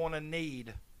when you're going to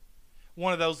need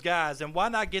one of those guys, and why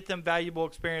not get them valuable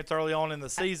experience early on in the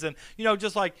season?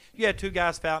 Just like you had 2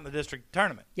 guys foul in the district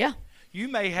tournament. Yeah. You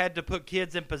may had to put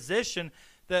kids in position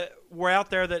that were out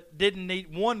there that didn't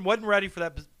need, one, wasn't ready for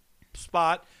that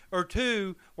spot, or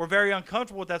 2, were very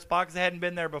uncomfortable with that spot because they hadn't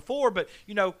been there before. But,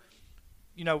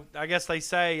 I guess they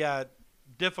say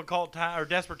difficult time or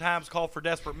desperate times call for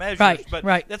desperate measures.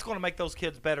 Right. That's going to make those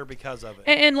kids better because of it.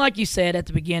 And like you said at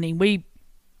the beginning,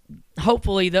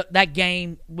 hopefully that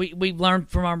game we've learned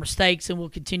from our mistakes, and we'll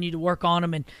continue to work on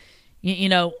them. And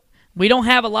we don't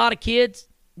have a lot of kids,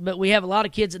 but we have a lot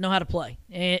of kids that know how to play,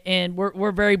 and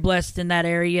we're very blessed in that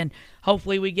area. And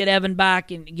hopefully we get Evan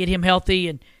back and get him healthy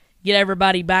and get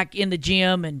everybody back in the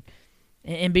gym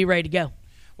and be ready to go.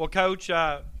 Well, Coach,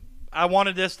 I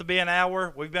wanted this to be an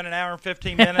hour. We've been an hour and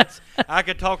 15 minutes. I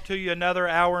could talk to you another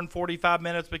hour and 45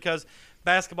 minutes because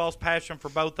basketball's passion for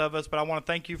both of us, but I want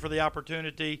to thank you for the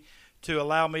opportunity to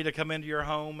allow me to come into your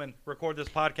home and record this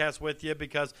podcast with you,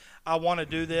 because I want to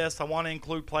do this. I want to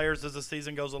include players as the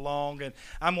season goes along, and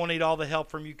I'm going to need all the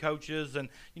help from you coaches, and,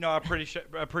 I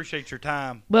appreciate your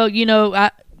time. Well,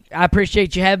 I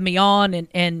appreciate you having me on,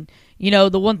 and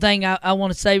the one thing I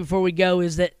want to say before we go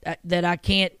is that I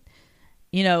can't,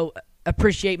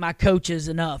 appreciate my coaches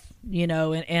enough,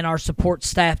 and our support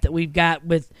staff that we've got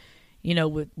with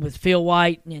Phil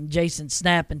White and Jason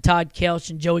Snap and Todd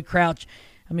Kelch and Joey Crouch.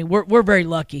 I mean, we're very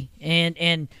lucky,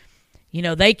 and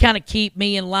they kind of keep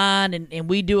me in line, and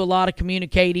we do a lot of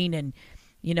communicating, and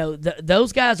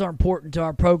those guys are important to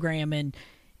our program,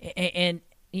 and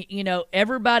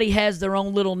everybody has their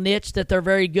own little niche that they're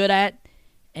very good at,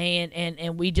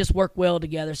 and we just work well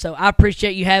together. So I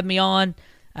appreciate you having me on.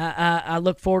 I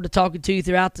look forward to talking to you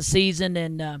throughout the season,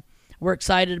 and we're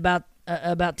excited about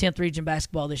 10th Region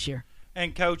basketball this year.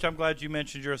 And, Coach, I'm glad you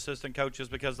mentioned your assistant coaches,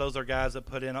 because those are guys that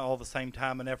put in all the same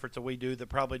time and efforts that we do that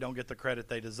probably don't get the credit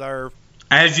they deserve.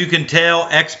 As you can tell,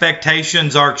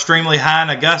 expectations are extremely high in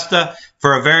Augusta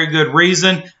for a very good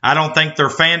reason. I don't think their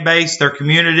fan base, their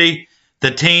community,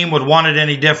 the team would want it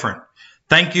any different.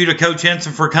 Thank you to Coach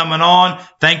Henson for coming on.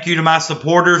 Thank you to my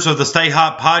supporters of the Stay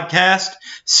Hot podcast.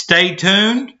 Stay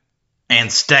tuned and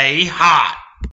stay hot.